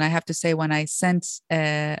tumultuous one. I have to say, when I sent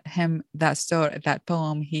him that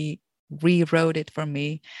poem, he rewrote it for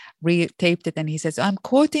me, retaped it, and he says, I'm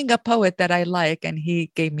quoting a poet that I like, and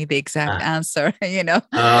he gave me the exact Ah, answer, which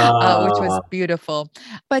was ah, beautiful.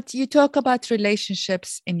 But you talk about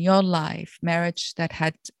relationships in your life, marriage that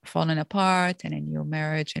had fallen apart and a new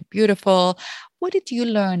marriage and beautiful. What did you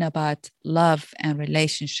learn about love and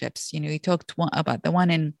relationships? You talked about the one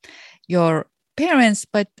in your parents,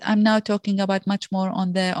 but I'm now talking about much more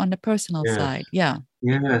on the personal yes, side. Yeah.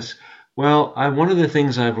 yes. Well, one of the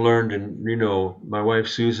things I've learned, and my wife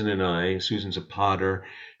Susan and I, Susan's a potter.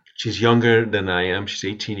 She's younger than I am. She's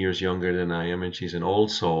 18 years younger than I am, and she's an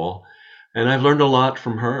old soul. And I've learned a lot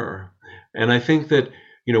from her. And I think that,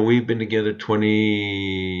 we've been together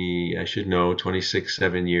 26,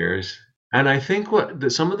 7 years. And I think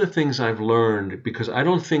some of the things I've learned, because I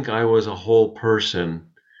don't think I was a whole person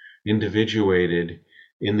individuated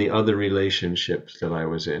in the other relationships that I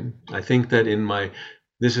was in. I think that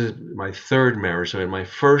this is my third marriage. So in my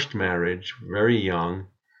first marriage, very young,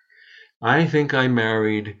 I think I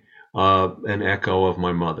married an echo of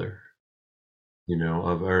my mother,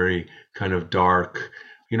 a very kind of dark,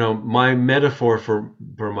 my metaphor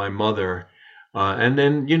for my mother. And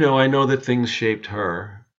then, I know that things shaped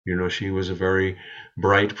her. She was a very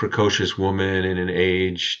bright, precocious woman in an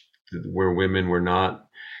age where women were not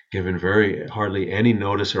given very hardly any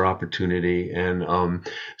notice or opportunity. And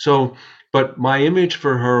but my image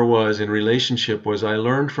for her in relationship was I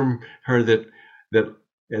learned from her that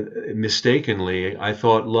mistakenly, I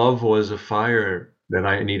thought love was a fire that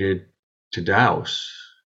I needed to douse.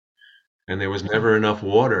 And there was never enough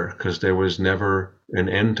water because there was never an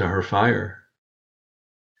end to her fire.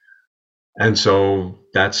 And so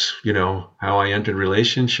that's, how I entered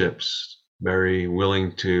relationships, very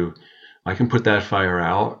willing to, I can put that fire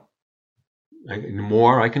out. I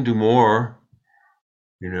can do more,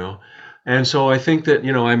 you know. And so I think that,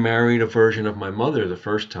 I married a version of my mother the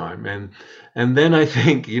first time. And then I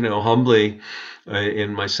think, humbly,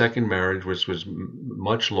 in my second marriage, which was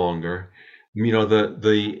much longer,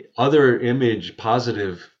 the other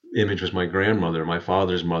positive image was my grandmother, my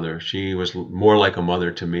father's mother. She was more like a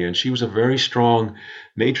mother to me, and she was a very strong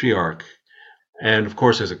matriarch. And of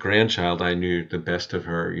course, as a grandchild, I knew the best of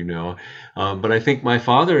her, But I think my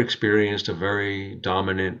father experienced a very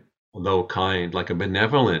dominant, though kind, like a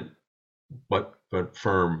benevolent but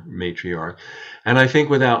firm matriarch. And I think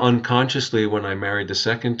without unconsciously, when I married the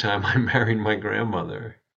second time, I married my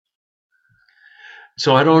grandmother.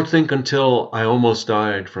 So I don't think until I almost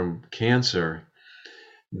died from cancer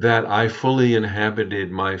that I fully inhabited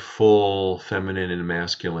my full feminine and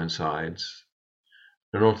masculine sides.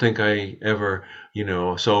 I don't think I ever,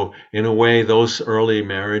 so in a way, those early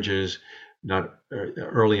marriages, not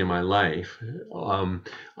early in my life,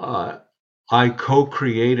 I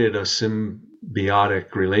co-created a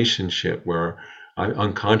symbiotic relationship where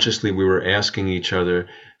unconsciously we were asking each other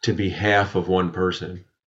to be half of one person.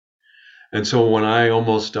 And so when I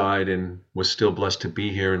almost died and was still blessed to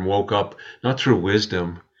be here and woke up, not through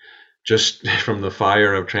wisdom, just from the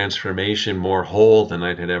fire of transformation, more whole than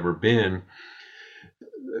I had ever been,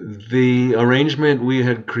 the arrangement we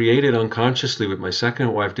had created unconsciously with my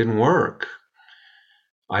second wife didn't work.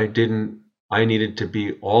 I needed to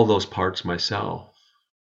be all those parts myself.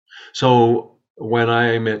 So when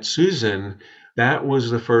I met Susan, that was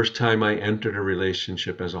the first time I entered a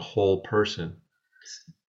relationship as a whole person.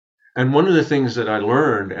 And one of the things that I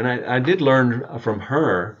learned, and I did learn from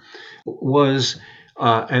her, was,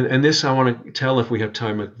 and this I want to tell if we have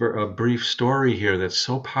time, a brief story here that's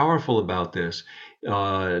so powerful about this,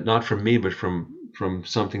 not from me, but from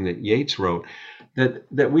something that Yeats wrote,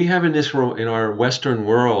 that we have in our Western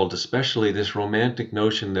world, especially this romantic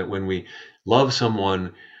notion that when we love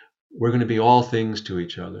someone, we're going to be all things to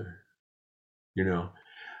each other,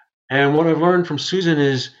 And what I've learned from Susan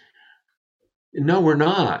is, no, we're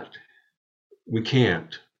not. We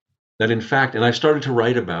can't. That in fact, and I've started to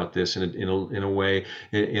write about this in a way,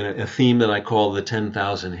 in a theme that I call the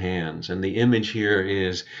 10,000 hands. And the image here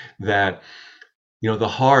is that, the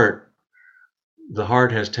heart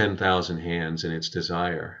has 10,000 hands in its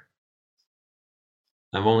desire.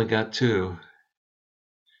 I've only got two.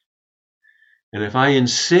 And if I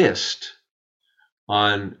insist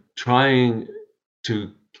on trying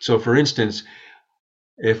to, so for instance,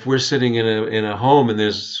 if we're sitting in a home and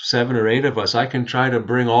there's 7 or 8 of us, I can try to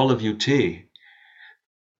bring all of you tea.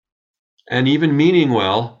 And even meaning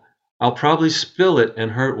well, I'll probably spill it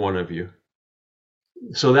and hurt one of you.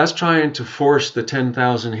 So that's trying to force the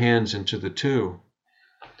 10,000 hands into the two.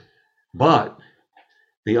 But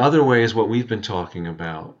the other way is what we've been talking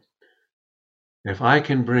about. If I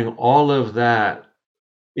can bring all of that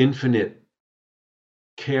infinite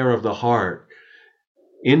care of the heart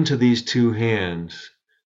into these two hands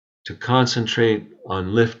to concentrate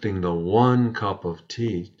on lifting the one cup of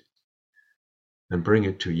tea and bring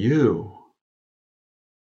it to you,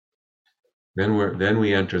 then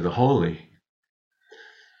we enter the holy.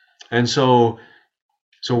 And so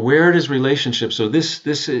where does relationship? So this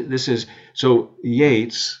is so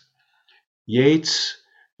Yeats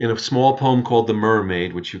in a small poem called The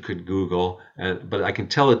Mermaid, which you could Google, but I can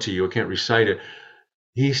tell it to you. I can't recite it.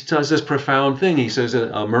 He does this profound thing. He says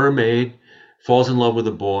that a mermaid falls in love with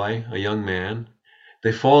a boy, a young man.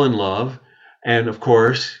 They fall in love. And of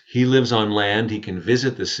course, he lives on land. He can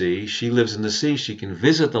visit the sea. She lives in the sea. She can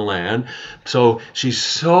visit the land. So she's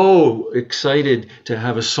so excited to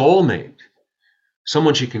have a soulmate,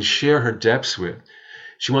 someone she can share her depths with.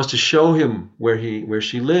 She wants to show him where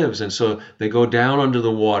she lives. And so they go down under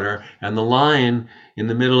the water. And the line in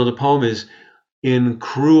the middle of the poem is, in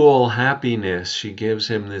cruel happiness, she gives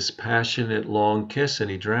him this passionate long kiss and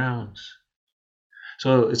he drowns.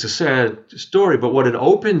 So it's a sad story, but what it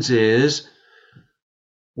opens is,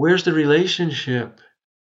 where's the relationship?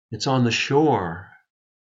 It's on the shore.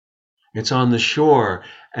 It's on the shore,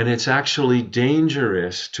 and it's actually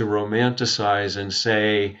dangerous to romanticize and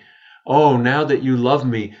say, oh, now that you love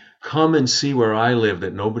me, come and see where I live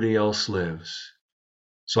that nobody else lives,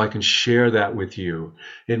 so I can share that with you.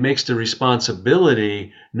 It makes the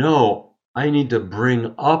responsibility, no, I need to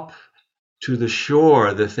bring up to the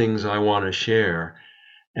shore the things I want to share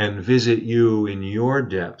and visit you in your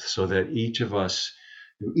depth, so that each of us,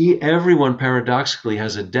 everyone paradoxically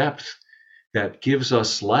has a depth that gives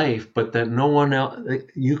us life, but that no one else,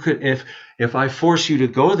 you could, if I force you to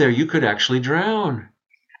go there, you could actually drown.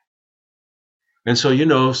 And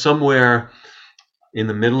so, somewhere in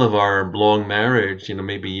the middle of our long marriage,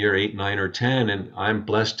 maybe year 8, 9, or 10, and I'm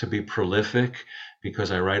blessed to be prolific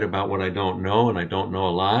because I write about what I don't know, and I don't know a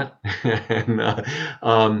lot. And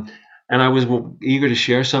I was eager to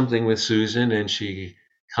share something with Susan, and she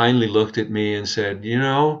kindly looked at me and said,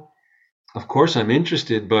 of course I'm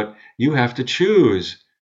interested, but you have to choose.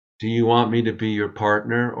 Do you want me to be your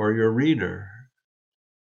partner or your reader?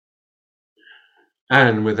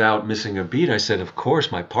 And without missing a beat, I said, of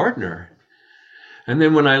course, my partner. And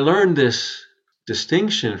then when I learned this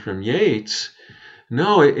distinction from Yeats,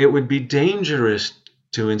 no, it would be dangerous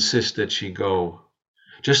to insist that she go.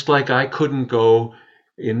 Just like I couldn't go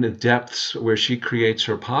in the depths where she creates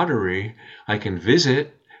her pottery. I can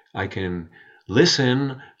visit, I can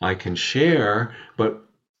listen, I can share, but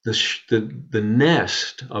the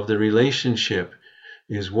nest of the relationship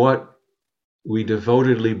is what we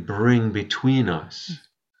devotedly bring between us.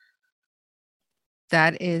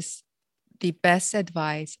 That is the best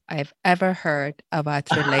advice I've ever heard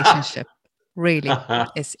about relationship. Really,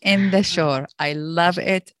 it's in the shore. I love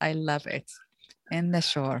it. I love it. In the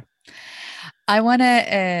shore. I want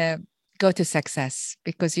to go to success,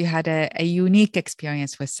 because you had a unique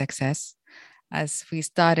experience with success. As we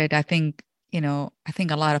started, I think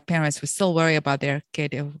a lot of parents would still worry about their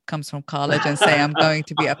kid who comes from college and say, I'm going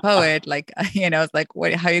to be a poet. Like, it's like,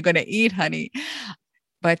 how are you going to eat, honey?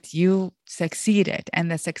 But you succeeded.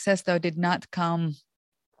 And the success, though, did not come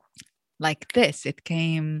like this. It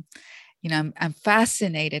came, I'm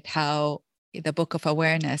fascinated how the Book of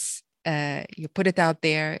Awareness, you put it out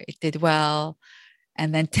there, it did well.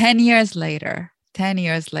 And then 10 years later,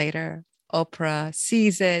 Oprah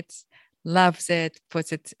sees it, loves it,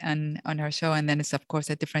 puts it on her show. And then it's, of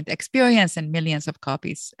course, a different experience, and millions of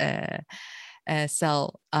copies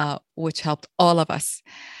sell, which helped all of us.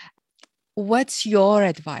 What's your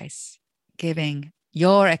advice, giving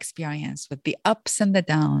your experience with the ups and the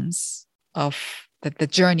downs of the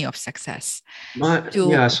journey of success?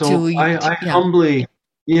 I humbly,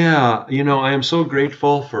 I am so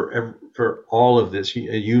grateful for all of this.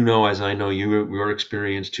 As I know your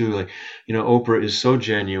experience too. Like, Oprah is so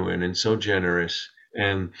genuine and so generous,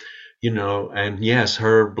 and and yes,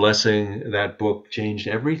 her blessing that book changed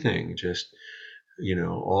everything. Just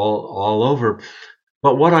all over.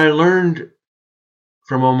 But what I learned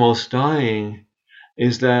from Almost Dying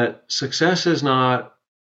is that success is not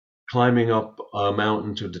climbing up a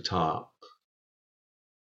mountain to the top.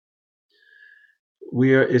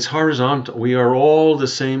 It's horizontal. We are all the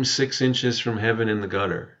same 6 inches from heaven in the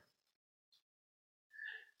gutter.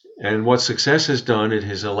 And what success has done, it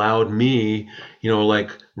has allowed me, like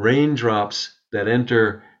raindrops that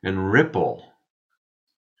enter and ripple.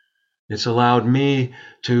 It's allowed me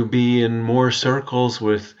to be in more circles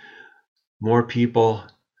with more people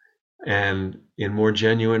and in more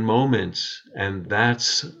genuine moments. And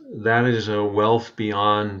that is a wealth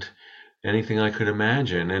beyond anything I could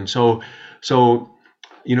imagine. And so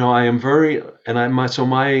I am very, and my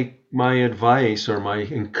my advice or my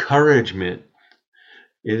encouragement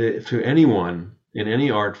to anyone in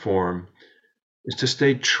any art form is to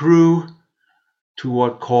stay true to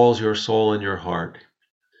what calls your soul and your heart.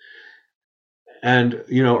 And,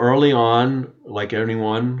 early on, like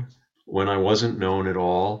anyone, when I wasn't known at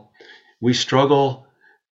all, we struggle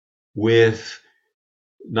with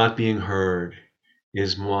not being heard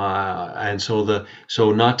and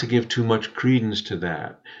so not to give too much credence to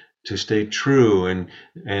that, to stay true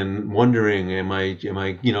and wondering, am I,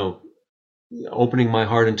 opening my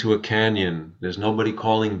heart into a canyon? There's nobody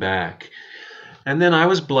calling back. And then I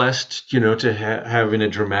was blessed, to have in a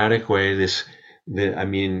dramatic way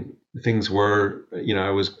things were, I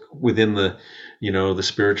was within the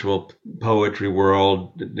spiritual poetry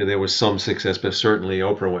world. There was some success, but certainly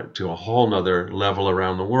Oprah went to a whole nother level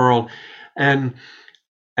around the world. And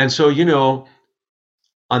so,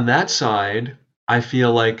 on that side, I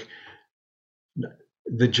feel like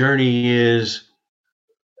the journey is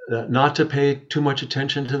not to pay too much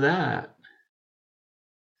attention to that.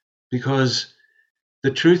 Because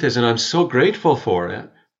the truth is, and I'm so grateful for it,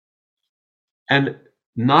 and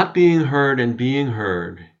not being heard and being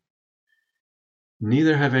heard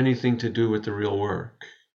neither have anything to do with the real work.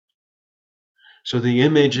 So the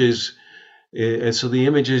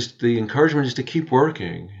encouragement is to keep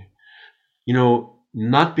working.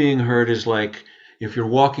 Not being heard is like if you're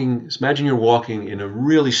walking, imagine you're walking in a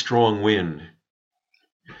really strong wind.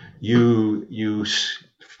 You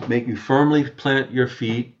firmly plant your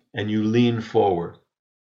feet and you lean forward.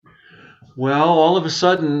 Well, all of a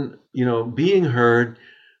sudden, being heard,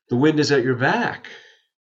 the wind is at your back.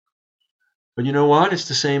 But you know what? It's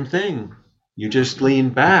the same thing. You just lean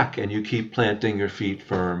back and you keep planting your feet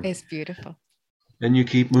firm. It's beautiful. And you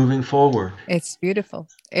keep moving forward. It's beautiful.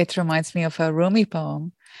 It reminds me of a Rumi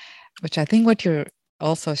poem, which I think what you're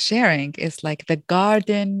also sharing is like the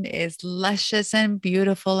garden is luscious and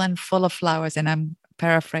beautiful and full of flowers. And I'm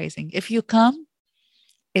paraphrasing. If you come,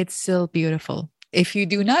 it's still beautiful. If you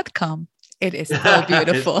do not come, it is still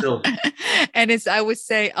beautiful. And I would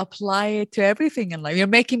say, apply it to everything in life. You're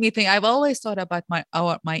making me think, I've always thought about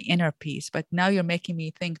my inner peace, but now you're making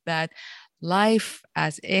me think that life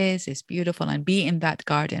as is beautiful, and be in that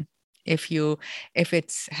garden. If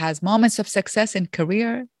it has moments of success in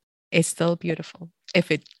career, it's still beautiful. If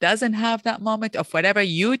it doesn't have that moment of whatever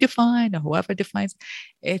you define or whoever defines,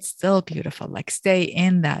 it's still beautiful. Like, stay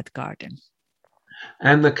in that garden.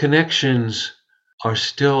 And the connections are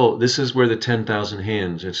still, this is where the 10,000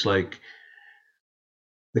 hands, it's like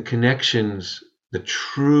the connections, the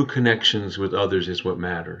true connections with others is what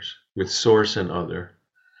matters, with source and other.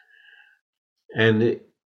 And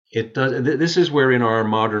it does. This is where in our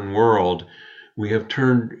modern world, we have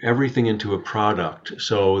turned everything into a product.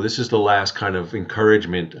 So this is the last kind of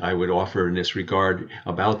encouragement I would offer in this regard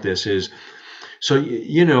about this is, so,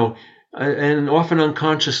 and often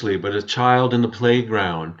unconsciously, but a child in the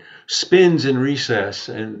playground spins in recess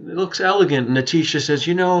and it looks elegant. And the teacher says,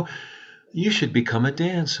 you should become a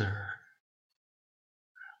dancer.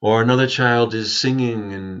 Or another child is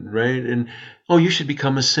singing and you should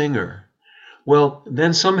become a singer. Well,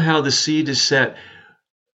 then somehow the seed is set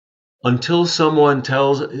until someone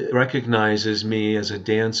recognizes me as a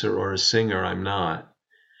dancer or a singer, I'm not.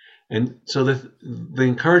 And so the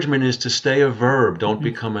encouragement is to stay a verb, don't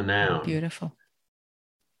become a noun. Beautiful.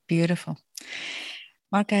 Beautiful.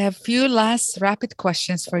 Mark, I have a few last rapid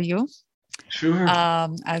questions for you. Sure.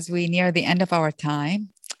 As we near the end of our time.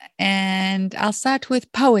 And I'll start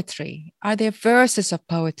with poetry. Are there verses of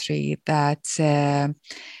poetry that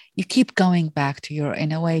you keep going back to? You're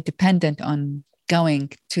in a way dependent on going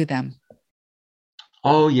to them?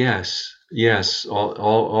 Oh, yes,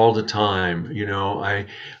 all the time.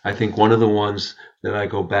 I think one of the ones that I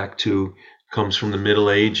go back to comes from the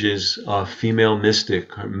Middle Ages, a female mystic,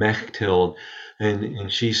 Mechthild,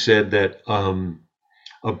 and she said that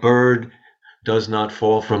a bird does not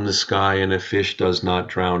fall from the sky and a fish does not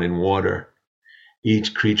drown in water.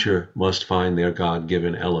 Each creature must find their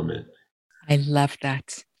God-given element. I love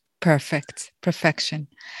that. Perfection.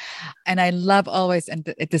 And I love always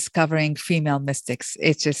discovering female mystics.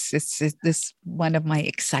 It's this one of my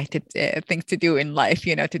excited things to do in life,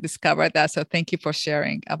 to discover that. So thank you for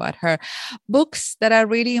sharing about her. Books that are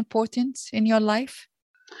really important in your life?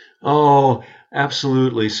 Oh,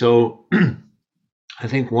 absolutely. So I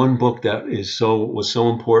think one book that was so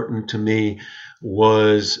important to me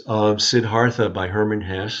was Siddhartha by Hermann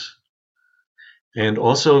Hesse, and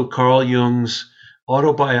also Carl Jung's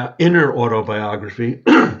inner autobiography,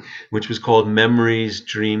 which was called Memories,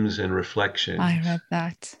 Dreams, and Reflections. I read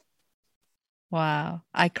that. Wow.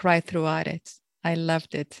 I cried throughout it. I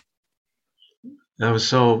loved it. That was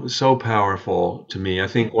so powerful to me. I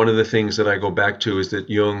think one of the things that I go back to is that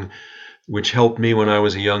Jung, which helped me when I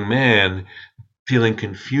was a young man, feeling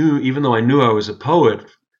confused, even though I knew I was a poet,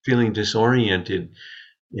 feeling disoriented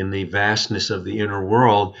in the vastness of the inner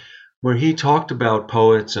world, where he talked about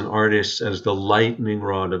poets and artists as the lightning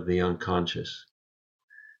rod of the unconscious.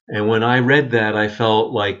 And when I read that, I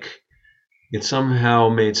felt like it somehow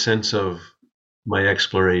made sense of my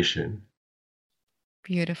exploration.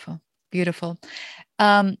 Beautiful, beautiful.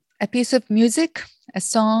 A piece of music, a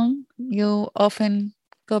song you often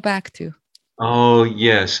go back to? Oh,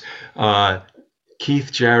 yes.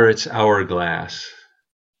 Keith Jarrett's Hourglass,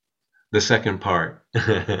 the second part.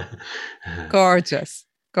 Gorgeous,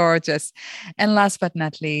 gorgeous. And last but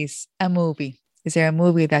not least, a movie. Is there a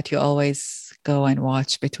movie that you always go and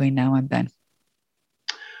watch between now and then?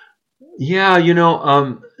 Yeah,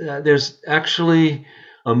 there's actually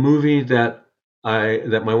a movie that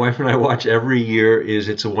my wife and I watch every year. Is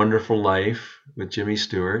It's a Wonderful Life with Jimmy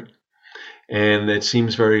Stewart, and it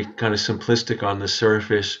seems very kind of simplistic on the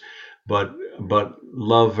surface, but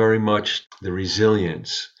love very much the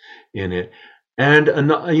resilience in it. And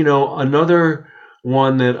another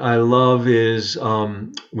one that I love is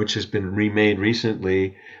which has been remade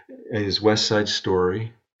recently, is West Side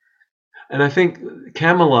Story. And I think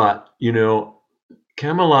Camelot,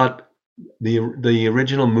 Camelot, the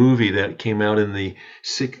original movie that came out in the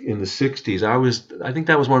 60s. I think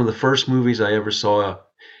that was one of the first movies I ever saw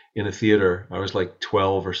in a theater. I was like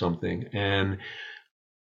 12 or something, and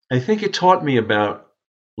I think it taught me about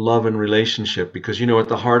love and relationship, because at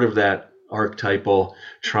the heart of that archetypal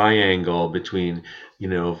triangle between,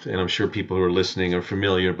 and I'm sure people who are listening are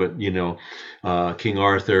familiar, but King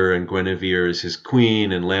Arthur and Guinevere is his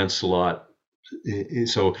queen, and Lancelot.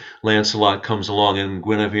 So Lancelot comes along, and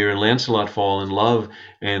Guinevere and Lancelot fall in love,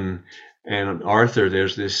 and Arthur,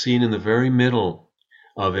 there's this scene in the very middle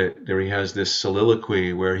of it where he has this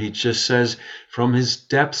soliloquy where he just says from his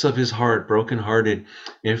depths of his heart, brokenhearted,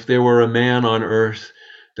 if there were a man on earth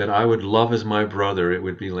that I would love as my brother, it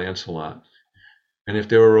would be Lancelot. And if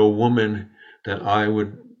there were a woman that I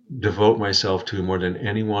would devote myself to more than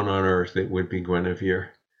anyone on earth, it would be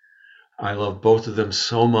Guinevere. I love both of them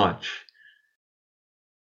so much.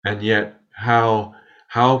 And yet, how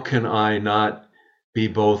can I not be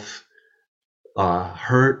both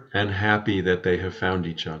hurt and happy that they have found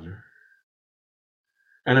each other?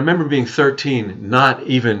 And I remember being 13, not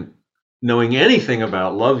even knowing anything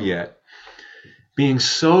about love yet, being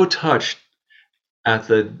so touched at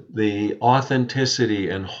the authenticity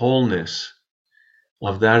and wholeness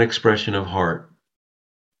of that expression of heart.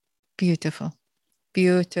 Beautiful,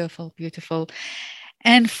 beautiful, beautiful.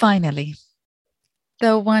 And finally,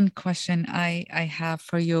 the one question I have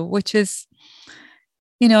for you, which is,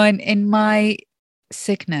 in my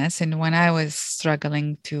sickness and when I was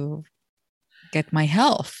struggling to get my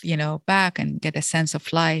health, back and get a sense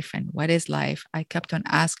of life and what is life, I kept on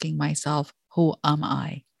asking myself, who am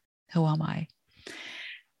I? Who am I?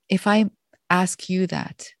 If I ask you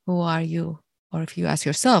that, who are you? Or if you ask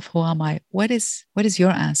yourself, who am I? What is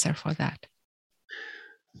your answer for that?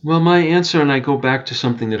 Well, my answer, and I go back to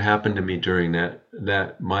something that happened to me during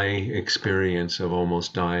that my experience of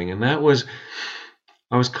almost dying, and that was,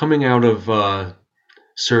 I was coming out of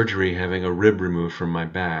surgery, having a rib removed from my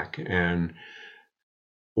back, and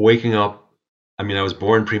waking up. I mean, I was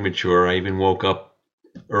born premature. I even woke up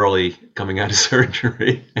early coming out of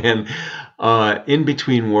surgery, and in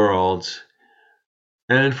between worlds.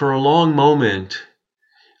 And for a long moment,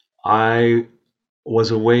 I was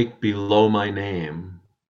awake below my name.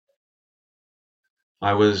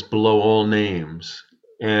 I was below all names,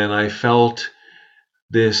 and I felt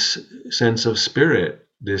this sense of spirit,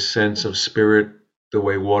 the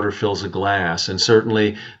way water fills a glass. And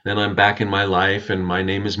certainly then I'm back in my life, and my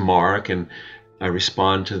name is Mark, and I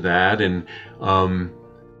respond to that. And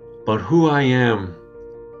but who I am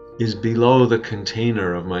is below the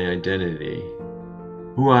container of my identity.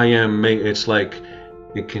 Who I am, it's like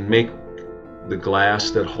it can make the glass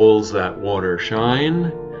that holds that water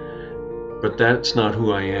shine, but that's not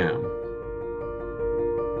who I am.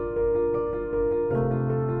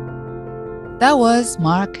 That was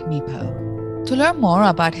Mark Nepo. To learn more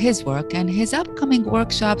about his work and his upcoming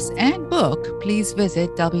workshops and book, please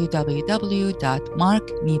visit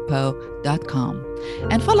www.marknepo.com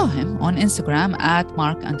and follow him on Instagram at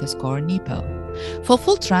 @mark_Nepo. For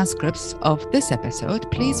full transcripts of this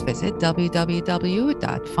episode, please visit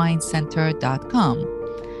www.findcenter.com.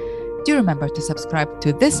 Do remember to subscribe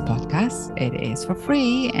to this podcast. It is for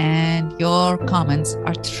free, and your comments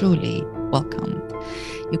are truly welcomed.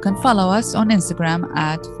 You can follow us on Instagram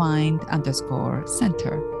at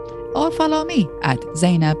 @find_center. or follow me at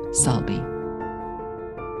Zainab Salbi.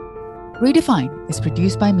 Redefine is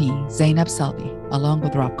produced by me, Zainab Salbi, along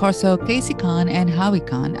with Rob Corso, Casey Khan, and Howie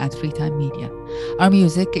Khan at Freetime Media. Our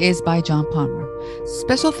music is by John Palmer.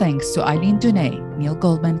 Special thanks to Eileen Dunay, Neil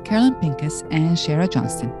Goldman, Carolyn Pincus, and Shara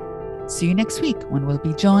Johnston. See you next week when we'll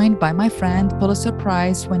be joined by my friend, Pulitzer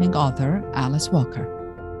Prize winning author Alice Walker.